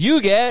cops.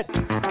 You get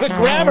the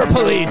grammar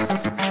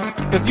police.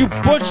 Because you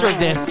butchered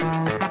this,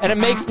 and it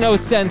makes no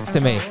sense to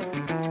me.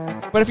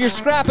 But if you're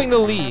scrapping the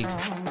league,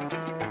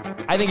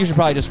 I think you should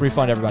probably just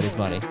refund everybody's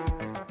money.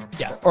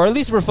 Yeah. Or at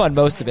least refund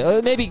most of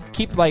it. Maybe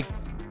keep like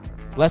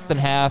less than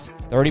half,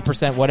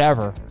 30%,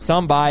 whatever.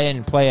 Some buy in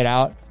and play it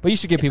out. But you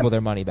should give people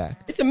their money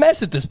back. It's a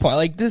mess at this point.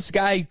 Like, this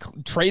guy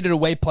traded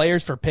away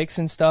players for picks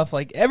and stuff.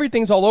 Like,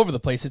 everything's all over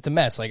the place. It's a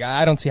mess. Like,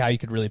 I don't see how you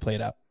could really play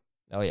it out.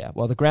 Oh, yeah.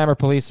 Well, the grammar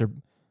police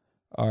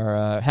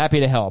are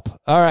happy to help.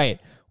 All right.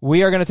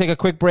 We are going to take a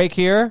quick break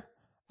here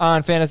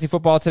on Fantasy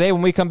Football Today.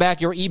 When we come back,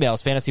 your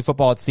emails,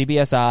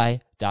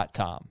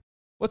 fantasyfootball@cbsi.com.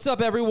 What's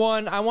up,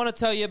 everyone? I want to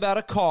tell you about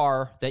a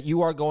car that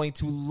you are going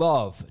to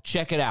love.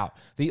 Check it out.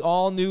 The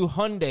all-new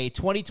Hyundai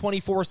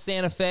 2024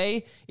 Santa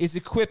Fe is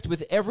equipped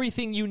with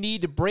everything you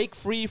need to break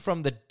free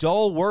from the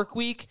dull work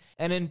week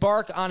and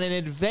embark on an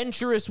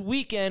adventurous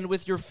weekend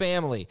with your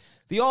family.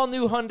 The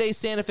all-new Hyundai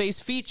Santa Fe's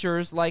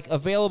features like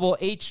available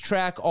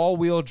H-Track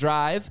all-wheel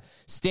drive,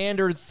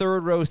 standard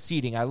third-row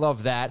seating, I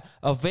love that,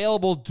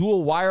 available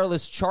dual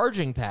wireless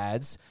charging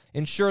pads,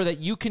 ensure that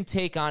you can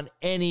take on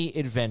any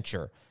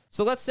adventure.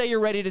 So let's say you're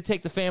ready to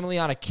take the family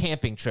on a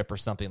camping trip or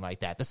something like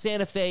that. The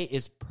Santa Fe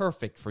is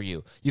perfect for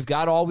you. You've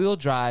got all-wheel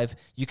drive.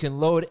 You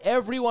can load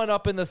everyone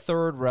up in the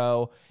third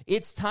row.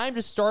 It's time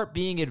to start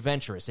being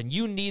adventurous, and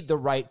you need the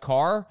right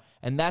car,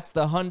 and that's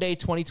the Hyundai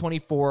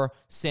 2024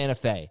 Santa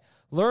Fe.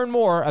 Learn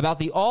more about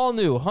the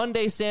all-new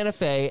Hyundai Santa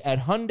Fe at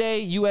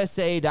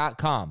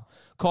HyundaiUSA.com.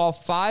 Call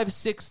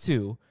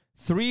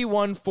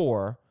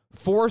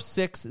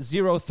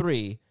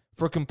 562-314-4603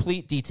 for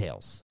complete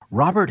details.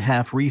 Robert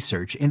Half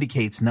research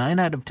indicates 9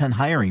 out of 10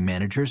 hiring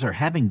managers are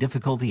having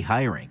difficulty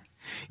hiring.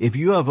 If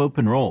you have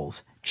open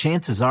roles,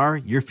 chances are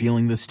you're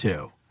feeling this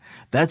too.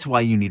 That's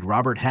why you need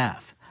Robert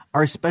Half.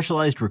 Our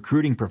specialized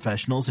recruiting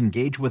professionals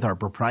engage with our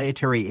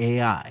proprietary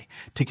AI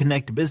to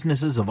connect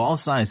businesses of all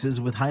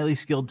sizes with highly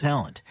skilled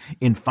talent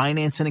in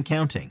finance and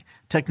accounting,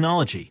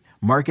 technology,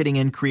 marketing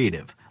and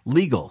creative,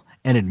 legal,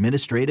 and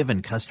administrative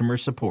and customer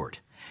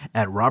support.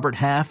 At Robert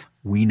Half,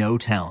 we know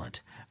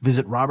talent.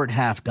 Visit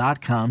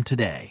roberthalf.com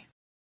today.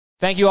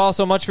 Thank you all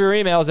so much for your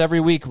emails every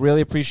week.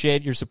 Really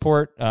appreciate your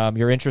support,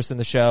 your interest in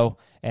the show,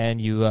 and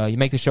you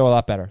make the show a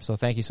lot better. So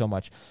thank you so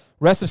much.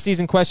 Rest of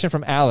season question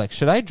from Alex.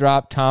 Should I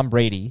drop Tom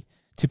Brady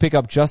to pick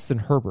up Justin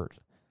Herbert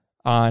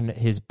on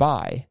his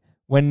bye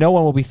when no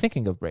one will be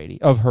thinking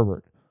of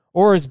Herbert?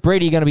 Or is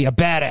Brady going to be a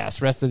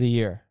badass rest of the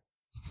year?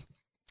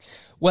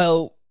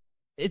 Well,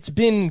 it's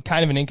been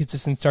kind of an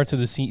inconsistent start to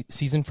the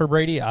season for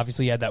Brady.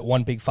 Obviously, he had that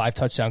one big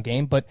 5-touchdown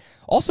game, but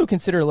also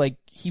consider like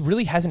he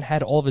really hasn't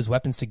had all of his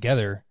weapons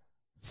together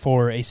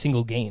for a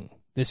single game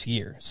this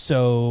year.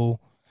 So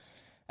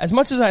as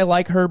much as I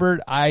like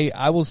Herbert,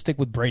 I will stick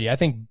with Brady. I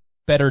think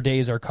better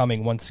days are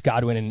coming once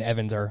Godwin and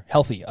Evans are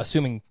healthy,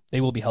 assuming they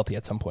will be healthy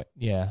at some point.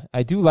 Yeah,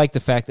 I do like the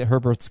fact that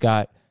Herbert's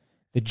got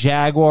the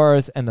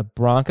Jaguars and the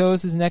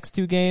Broncos his next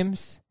 2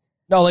 games.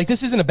 No, like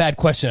this isn't a bad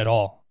question at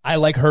all. I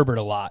like Herbert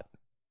a lot.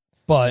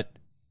 But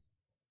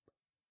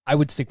I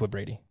would stick with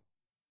Brady.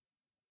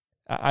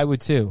 I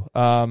would too.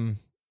 I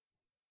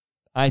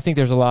think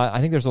there's a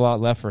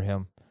lot left for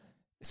him.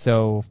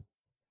 So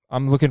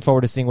I'm looking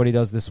forward to seeing what he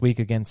does this week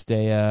against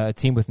a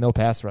team with no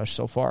pass rush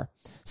so far.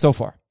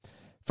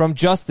 From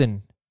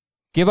Justin,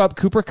 give up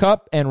Cooper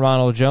Kupp and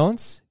Ronald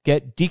Jones.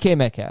 Get DK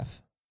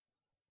Metcalf.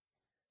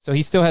 So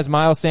he still has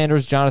Miles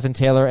Sanders, Jonathan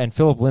Taylor, and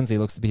Phillip Lindsay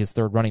looks to be his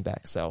third running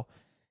back. So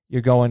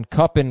you're going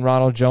Kupp and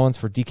Ronald Jones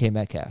for DK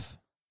Metcalf.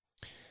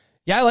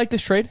 Yeah, I like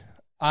this trade.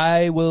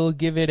 I will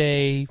give it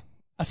a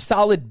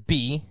solid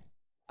B.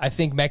 I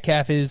think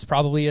Metcalf is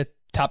probably a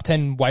top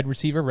 10 wide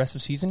receiver rest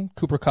of season.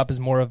 Cooper Kupp is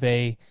more of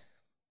a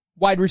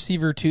wide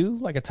receiver too,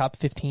 like a top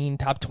 15,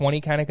 top 20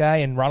 kind of guy.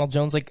 And Ronald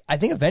Jones, like I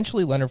think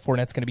eventually Leonard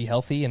Fournette's going to be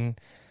healthy and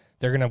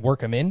they're going to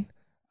work him in.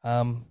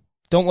 Don't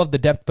love the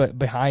depth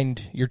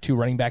behind your 2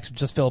 running backs,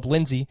 just Phillip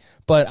Lindsay.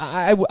 But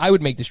I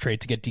would make this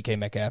trade to get DK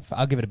Metcalf.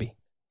 I'll give it a B.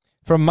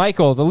 From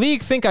Michael, the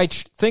league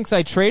thinks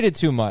I traded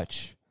too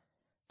much.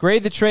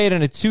 Grade the trade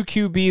in a 2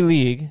 QB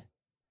league,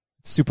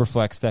 super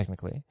flex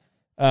technically,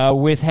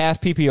 with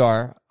half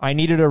PPR. I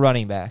needed a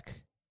running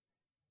back.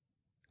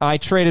 I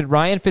traded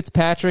Ryan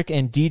Fitzpatrick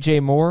and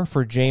DJ Moore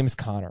for James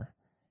Conner.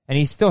 And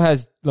he still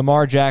has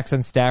Lamar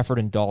Jackson, Stafford,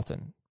 and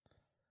Dalton.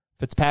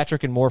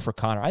 Fitzpatrick and Moore for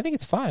Conner. I think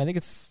it's fine. I think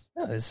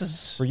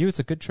for you, it's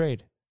a good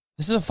trade.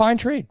 This is a fine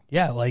trade.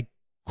 Yeah, like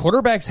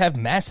quarterbacks have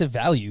massive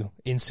value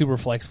in super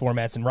flex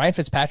formats. And Ryan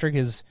Fitzpatrick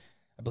is,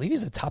 I believe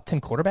he's a top 10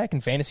 quarterback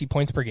in fantasy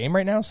points per game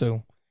right now.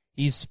 So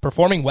he's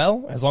performing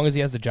well as long as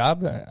he has the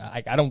job.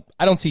 I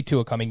don't see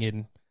Tua coming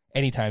in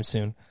anytime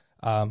soon.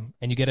 And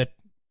you get a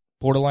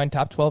borderline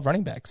top 12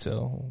 running back.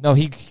 So No,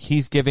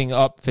 he's giving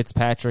up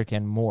Fitzpatrick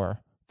and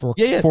more for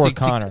to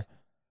Connor.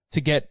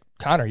 To get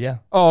Connor, yeah.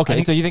 Oh,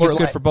 okay. So you think it's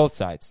good for both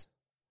sides?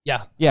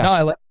 Yeah. Yeah.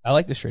 No, I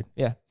like this trade.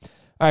 Yeah.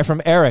 All right,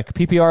 from Eric,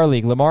 PPR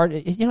League. Lamar,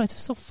 it's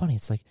just so funny.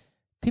 It's like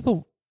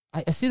people,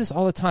 I see this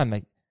all the time.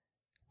 Like,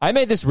 I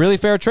made this really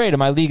fair trade and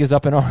my league is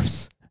up in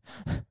arms.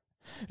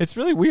 It's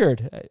really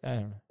weird. I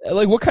don't know.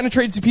 Like, what kind of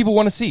trades do people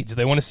want to see? Do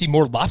they want to see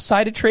more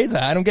lopsided trades?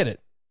 I don't get it.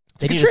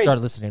 They need to start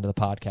listening to the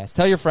podcast.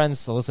 Tell your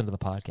friends to listen to the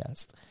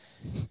podcast.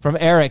 From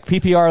Eric,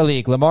 PPR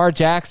League. Lamar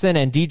Jackson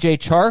and DJ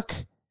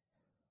Chark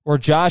or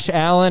Josh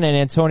Allen and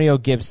Antonio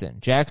Gibson?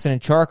 Jackson and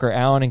Chark or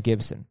Allen and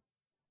Gibson?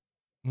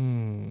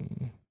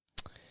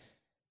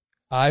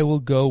 I will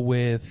go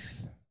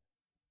with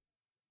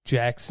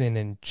Jackson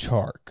and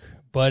Chark,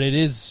 but it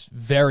is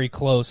very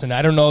close, and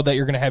I don't know that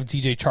you're going to have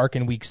DJ Chark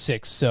in week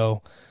 6.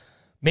 So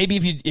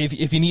maybe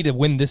if you need to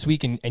win this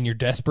week and you're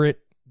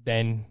desperate,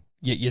 then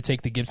you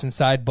take the Gibson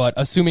side. But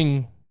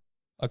assuming,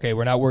 okay,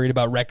 we're not worried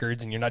about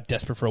records and you're not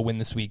desperate for a win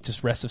this week,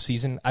 just rest of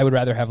season, I would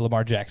rather have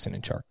Lamar Jackson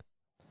and Chark.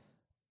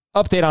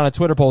 Update on a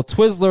Twitter poll.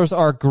 Twizzlers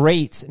are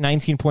great,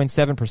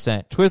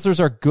 19.7%. Twizzlers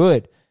are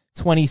good,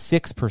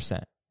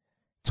 26%.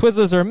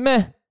 Twizzlers are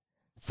meh,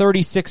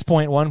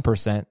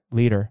 36.1%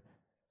 leader.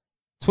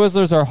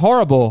 Twizzlers are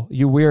horrible,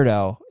 you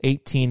weirdo,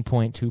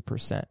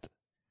 18.2%.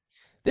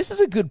 This is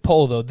a good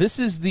poll, though. This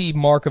is the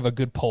mark of a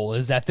good poll,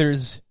 is that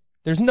there's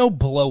no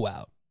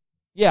blowout.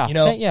 Yeah,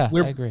 I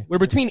agree. We're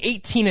between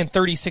 18 and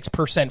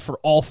 36% for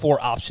all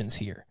 4 options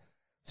here.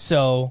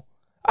 So,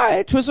 all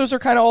right, Twizzlers are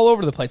kind of all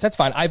over the place. That's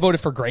fine. I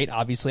voted for great,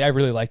 obviously. I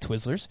really like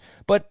Twizzlers.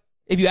 But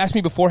if you asked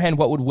me beforehand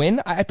what would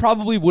win, I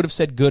probably would have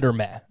said good or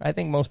meh. I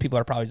think most people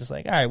are probably just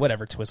like, all right,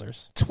 whatever,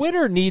 Twizzlers.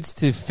 Twitter needs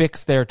to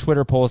fix their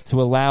Twitter polls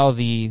to allow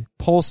the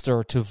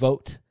pollster to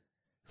vote.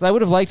 Because I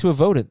would have liked to have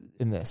voted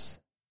in this.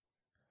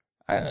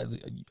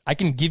 I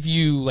can give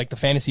you like the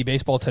Fantasy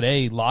Baseball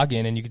Today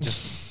login, and you could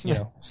just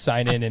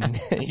sign in and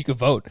you could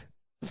vote.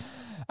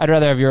 I'd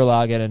rather have your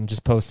login and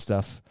just post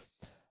stuff.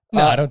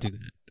 No, I don't do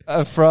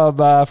that.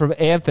 From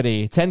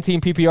Anthony, 10-team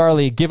PPR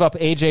league, give up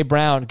A.J.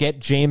 Brown, get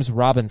James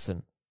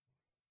Robinson.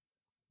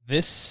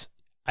 This,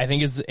 I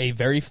think, is a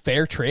very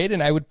fair trade,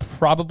 and I would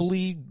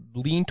probably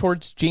lean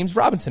towards James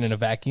Robinson in a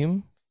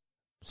vacuum.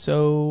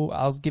 So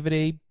I'll give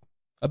it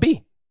a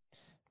B.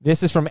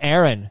 This is from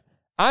Aaron.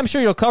 I'm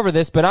sure you'll cover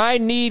this, but I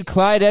need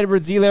Clyde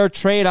Edwards-Helaire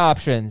trade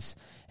options.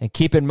 And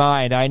keep in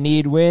mind, I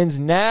need wins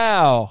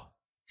now.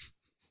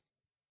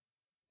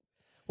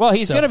 Well,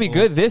 he's going to be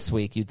good this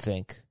week, you'd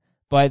think.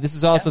 But this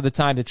is also the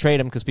time to trade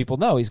him because people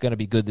know he's going to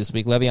be good this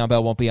week. Le'Veon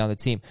Bell won't be on the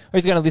team. Or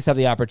he's going to at least have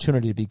the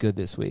opportunity to be good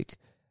this week.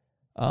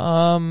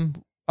 All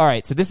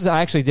right, so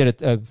I actually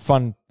did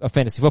a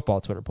fantasy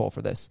football Twitter poll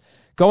for this.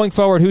 Going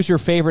forward, who's your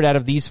favorite out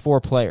of these 4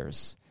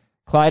 players?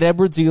 Clyde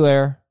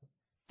Edwards-Helaire,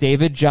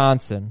 David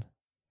Johnson,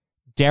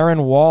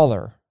 Darren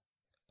Waller,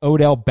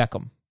 Odell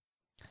Beckham.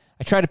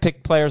 I tried to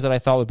pick players that I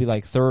thought would be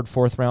like 3rd,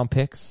 4th round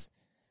picks.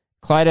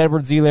 Clyde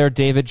Edwards-Helaire,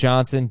 David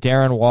Johnson,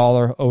 Darren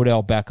Waller,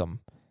 Odell Beckham.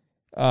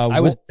 I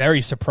was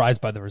very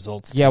surprised by the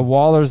results. Yeah,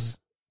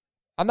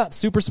 I'm not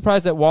super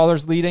surprised that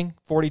Waller's leading,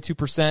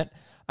 42%.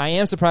 I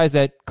am surprised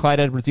that Clyde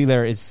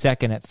Edwards-Helaire is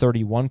second at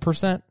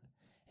 31%.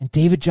 And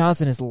David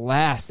Johnson is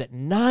last at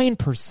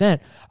 9%.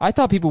 I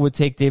thought people would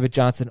take David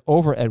Johnson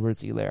over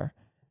Edwards-Helaire.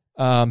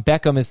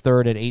 Beckham is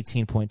 3rd at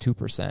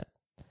 18.2%.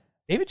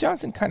 David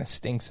Johnson kind of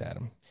stinks at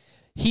him.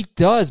 He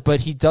does,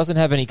 but he doesn't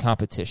have any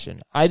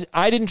competition.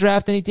 I didn't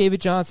draft any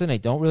David Johnson. I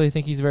don't really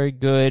think he's very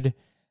good.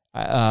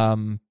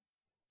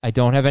 I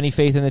don't have any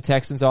faith in the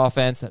Texans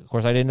offense. Of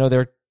course, I didn't know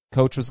their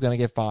coach was going to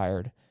get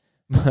fired.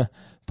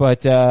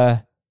 But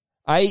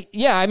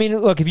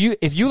look,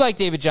 if you like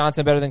David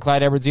Johnson better than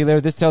Clyde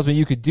Edwards-Helaire, this tells me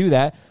you could do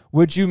that.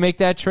 Would you make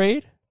that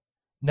trade?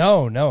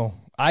 No.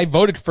 I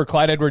voted for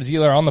Clyde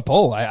Edwards-Helaire on the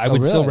poll. I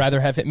would still rather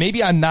have him.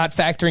 Maybe I'm not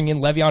factoring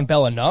in Le'Veon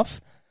Bell enough,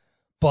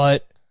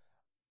 but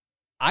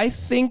I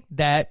think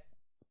that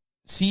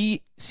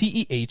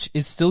CEH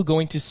is still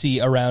going to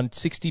see around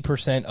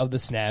 60% of the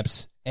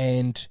snaps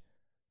and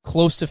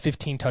close to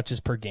 15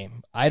 touches per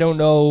game. I don't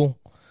know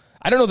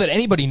that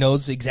anybody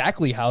knows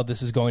exactly how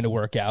this is going to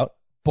work out,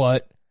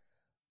 but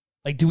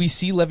like, do we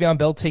see Le'Veon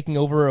Bell taking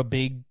over a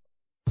big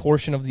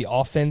portion of the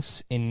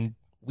offense in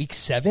week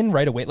 7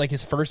 right away, like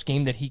his first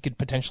game that he could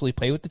potentially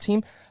play with the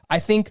team? I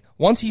think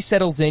once he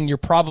settles in, you're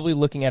probably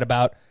looking at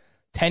about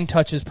 10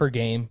 touches per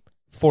game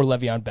for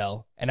Le'Veon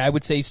Bell. And I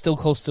would say still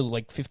close to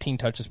like 15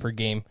 touches per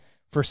game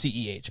for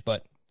CEH,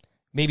 but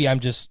maybe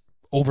I'm just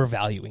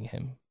overvaluing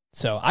him.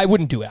 So I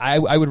wouldn't do it.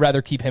 I would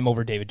rather keep him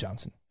over David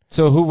Johnson.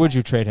 So who would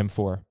you trade him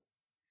for?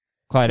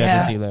 Clyde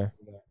Edwards-Helaire.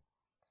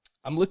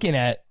 I'm looking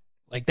at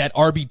like that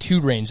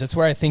RB2 range. That's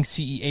where I think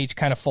CEH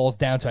kind of falls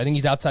down to. I think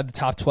he's outside the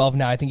top 12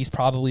 now. I think he's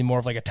probably more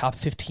of like a top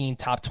 15,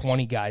 top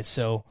 20 guy.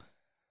 So,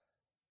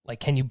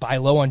 like, can you buy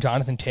low on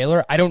Jonathan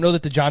Taylor? I don't know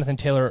that the Jonathan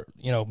Taylor,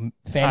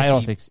 fantasy. I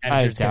don't think so.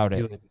 I doubt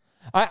it.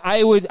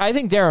 I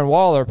think Darren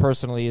Waller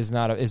personally is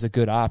a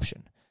good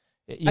option.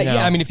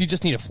 Yeah, I mean, if you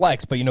just need a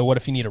flex, but what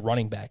if you need a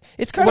running back?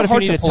 It's kind what of if you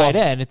hard need to a pull tight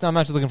off. end? I'm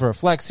not just looking for a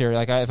flex here.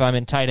 Like if I'm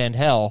in tight end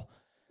hell,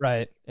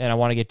 Right. and I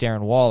want to get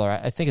Darren Waller,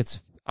 I think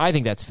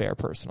that's fair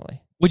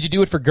personally. Would you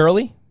do it for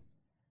Gurley?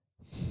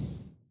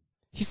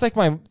 He's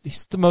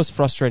the most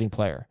frustrating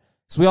player.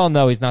 So we all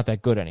know he's not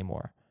that good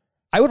anymore.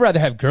 I would rather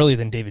have Gurley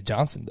than David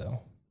Johnson,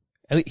 though.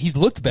 At least he's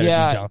looked better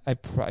than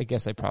Johnson. I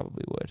guess I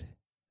probably would.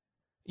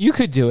 You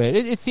could do it.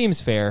 It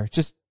seems fair.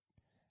 Just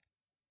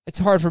it's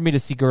hard for me to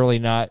see Gurley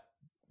not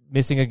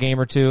missing a game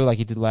or two like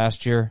he did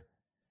last year.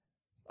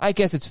 I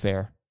guess it's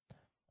fair.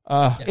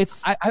 I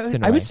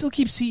annoying. would still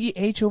keep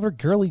CEH over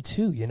Gurley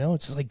too.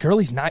 It's just like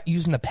Gurley's not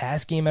using the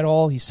pass game at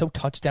all. He's so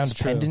touchdown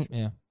dependent. True.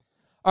 Yeah.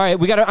 All right,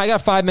 I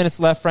got 5 minutes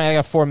left, Frank. I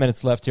got 4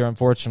 minutes left here,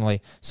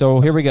 unfortunately.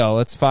 So here we go.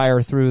 Let's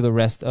fire through the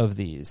rest of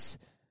these.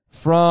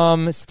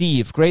 From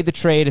Steve, grade the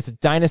trade. It's a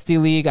dynasty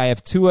league. I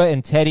have Tua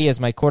and Teddy as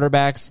my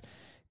quarterbacks.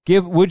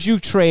 Would you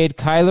trade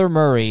Kyler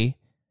Murray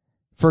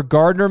for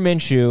Gardner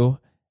Minshew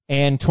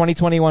and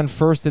 2021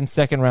 first and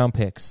second round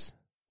picks?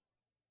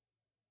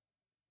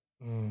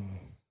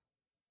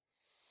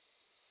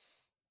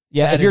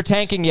 Yeah, if you're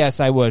tanking, yes,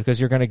 I would, because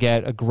you're going to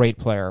get a great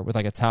player with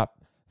like a top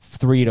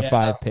 3 to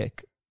 5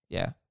 pick.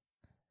 Yeah.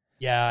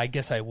 Yeah, I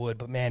guess I would,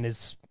 but man,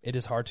 it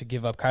is hard to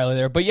give up Kyler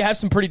there. But you have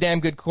some pretty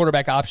damn good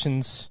quarterback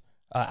options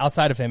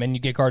outside of him, and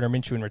you get Gardner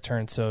Minshew in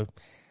return, so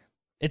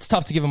it's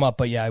tough to give him up,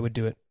 but yeah, I would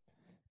do it.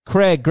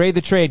 Craig, grade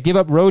the trade. Give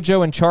up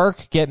Rojo and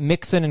Chark, get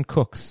Mixon and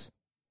Cooks.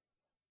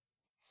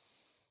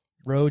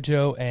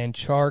 Rojo and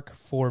Chark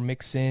for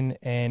Mixon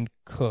and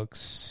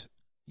Cooks.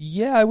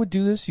 Yeah, I would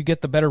do this. You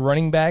get the better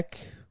running back.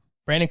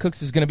 Brandon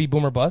Cooks is going to be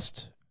boom or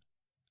bust.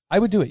 I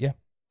would do it, yeah.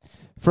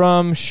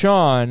 From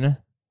Sean,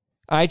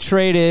 I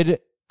traded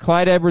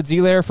Clyde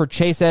Edwards-Helaire for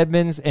Chase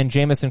Edmonds and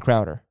Jamison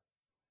Crowder.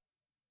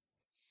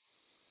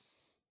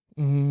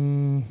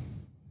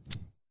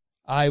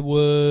 I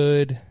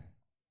would.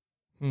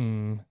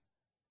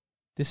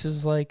 This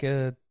is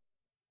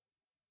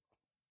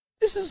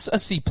a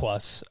C+.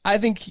 I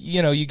think,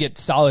 you get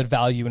solid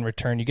value in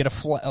return. You get a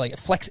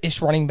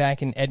flex-ish running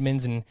back in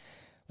Edmonds and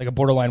like a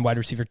borderline wide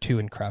receiver 2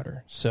 in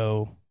Crowder.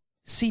 So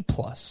C+.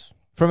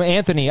 From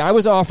Anthony, I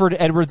was offered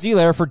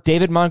Edwards-Helaire for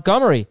David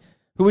Montgomery.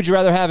 Who would you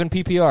rather have in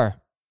PPR?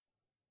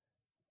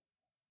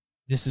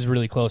 This is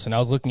really close, and I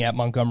was looking at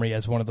Montgomery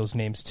as one of those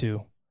names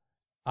too.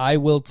 I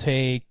will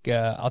take.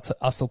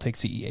 I'll still take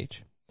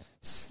CEH.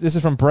 This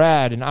is from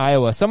Brad in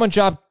Iowa. Someone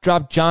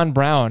dropped John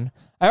Brown.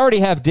 I already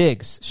have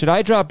Diggs. Should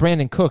I drop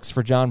Brandon Cooks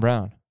for John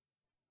Brown?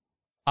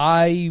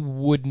 I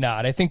would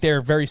not. I think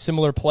they're very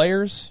similar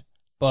players,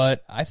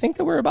 but I think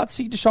that we're about to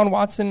see Deshaun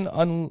Watson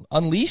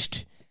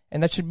unleashed,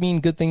 and that should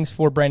mean good things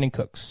for Brandon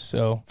Cooks.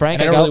 So,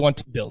 Frank, I don't really want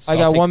to Bills. So I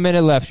got 1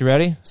 minute left. You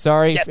ready?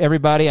 Sorry,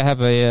 everybody. I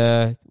have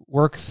a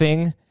work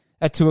thing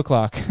at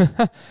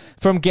 2:00.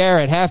 From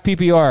Garrett, half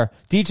PPR.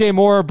 DJ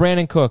Moore or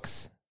Brandon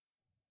Cooks?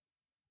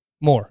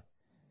 Moore.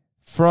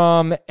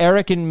 From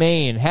Eric in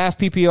Maine, half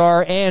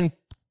PPR and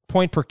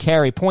point per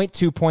carry,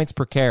 0.2 points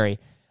per carry.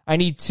 I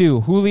need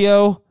 2.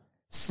 Julio,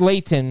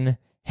 Slayton,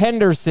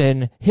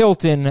 Henderson,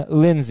 Hilton,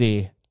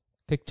 Lindsey.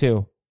 Pick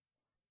 2.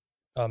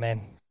 Oh,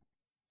 man.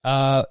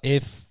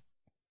 If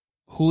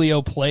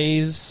Julio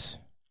plays,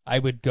 I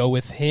would go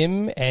with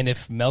him. And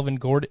if Melvin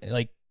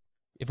Gordon,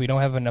 if we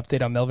don't have an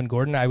update on Melvin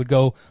Gordon, I would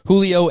go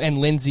Julio and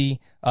Lindsey.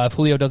 If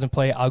Julio doesn't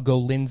play, I'll go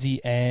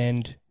Lindsey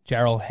and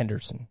Jarrell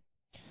Henderson.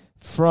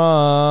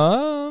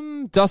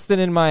 From Dustin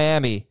in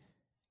Miami,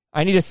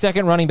 I need a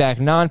second running back,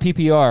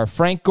 non-PPR.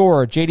 Frank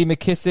Gore, J.D.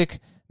 McKissick,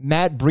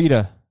 Matt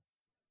Breida.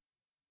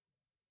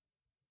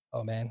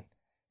 Oh, man.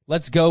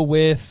 Let's go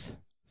with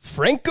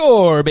Frank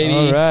Gore, baby.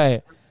 All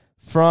right.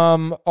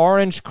 From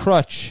Orange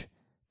Crutch,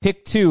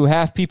 pick 2,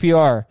 half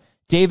PPR.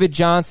 David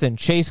Johnson,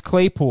 Chase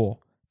Claypool,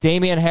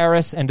 Damian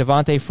Harris, and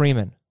Devontae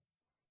Freeman.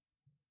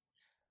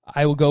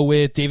 I will go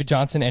with David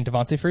Johnson and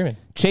Devontae Freeman.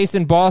 Chase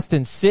in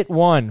Boston, sit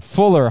 1.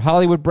 Fuller,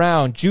 Hollywood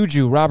Brown,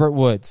 Juju, Robert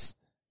Woods.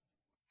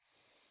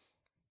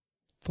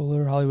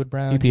 Fuller, Hollywood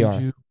Brown, PPR.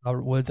 Juju,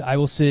 Robert Woods. I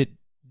will sit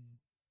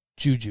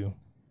Juju.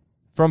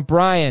 From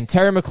Brian,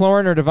 Terry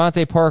McLaurin or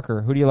Devontae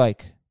Parker? Who do you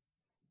like?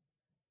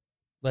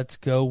 Let's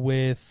go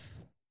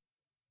with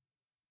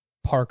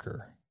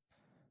Parker.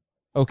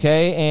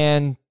 Okay,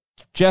 and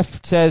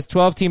Jeff says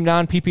 12-team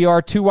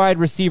non-PPR, 2 wide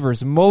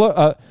receivers.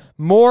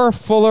 Moore,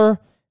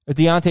 Fuller, or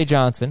Deontay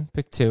Johnson.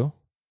 Pick 2.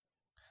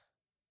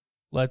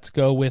 Let's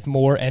go with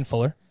Moore and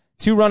Fuller.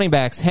 2 running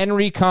backs,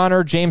 Henry,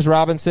 Connor, James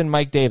Robinson,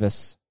 Mike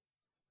Davis.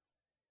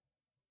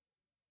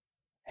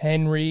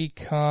 Henry,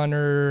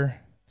 Connor.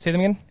 Say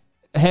them again.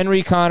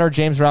 Henry, Connor,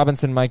 James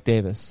Robinson, Mike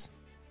Davis.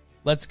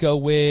 Let's go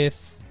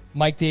with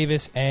Mike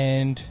Davis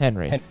and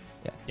Henry. Yeah.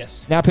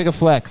 Yes. Now pick a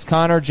flex.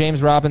 Connor,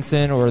 James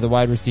Robinson, or the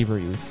wide receiver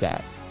you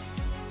sat.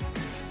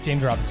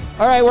 James Robinson.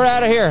 All right, we're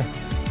out of here.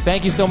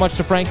 Thank you so much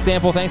to Frank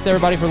Stampfl. Thanks to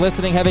everybody for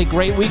listening. Have a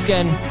great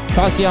weekend.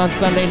 Talk to you on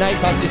Sunday night.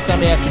 Talk to you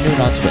Sunday afternoon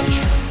on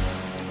Twitch.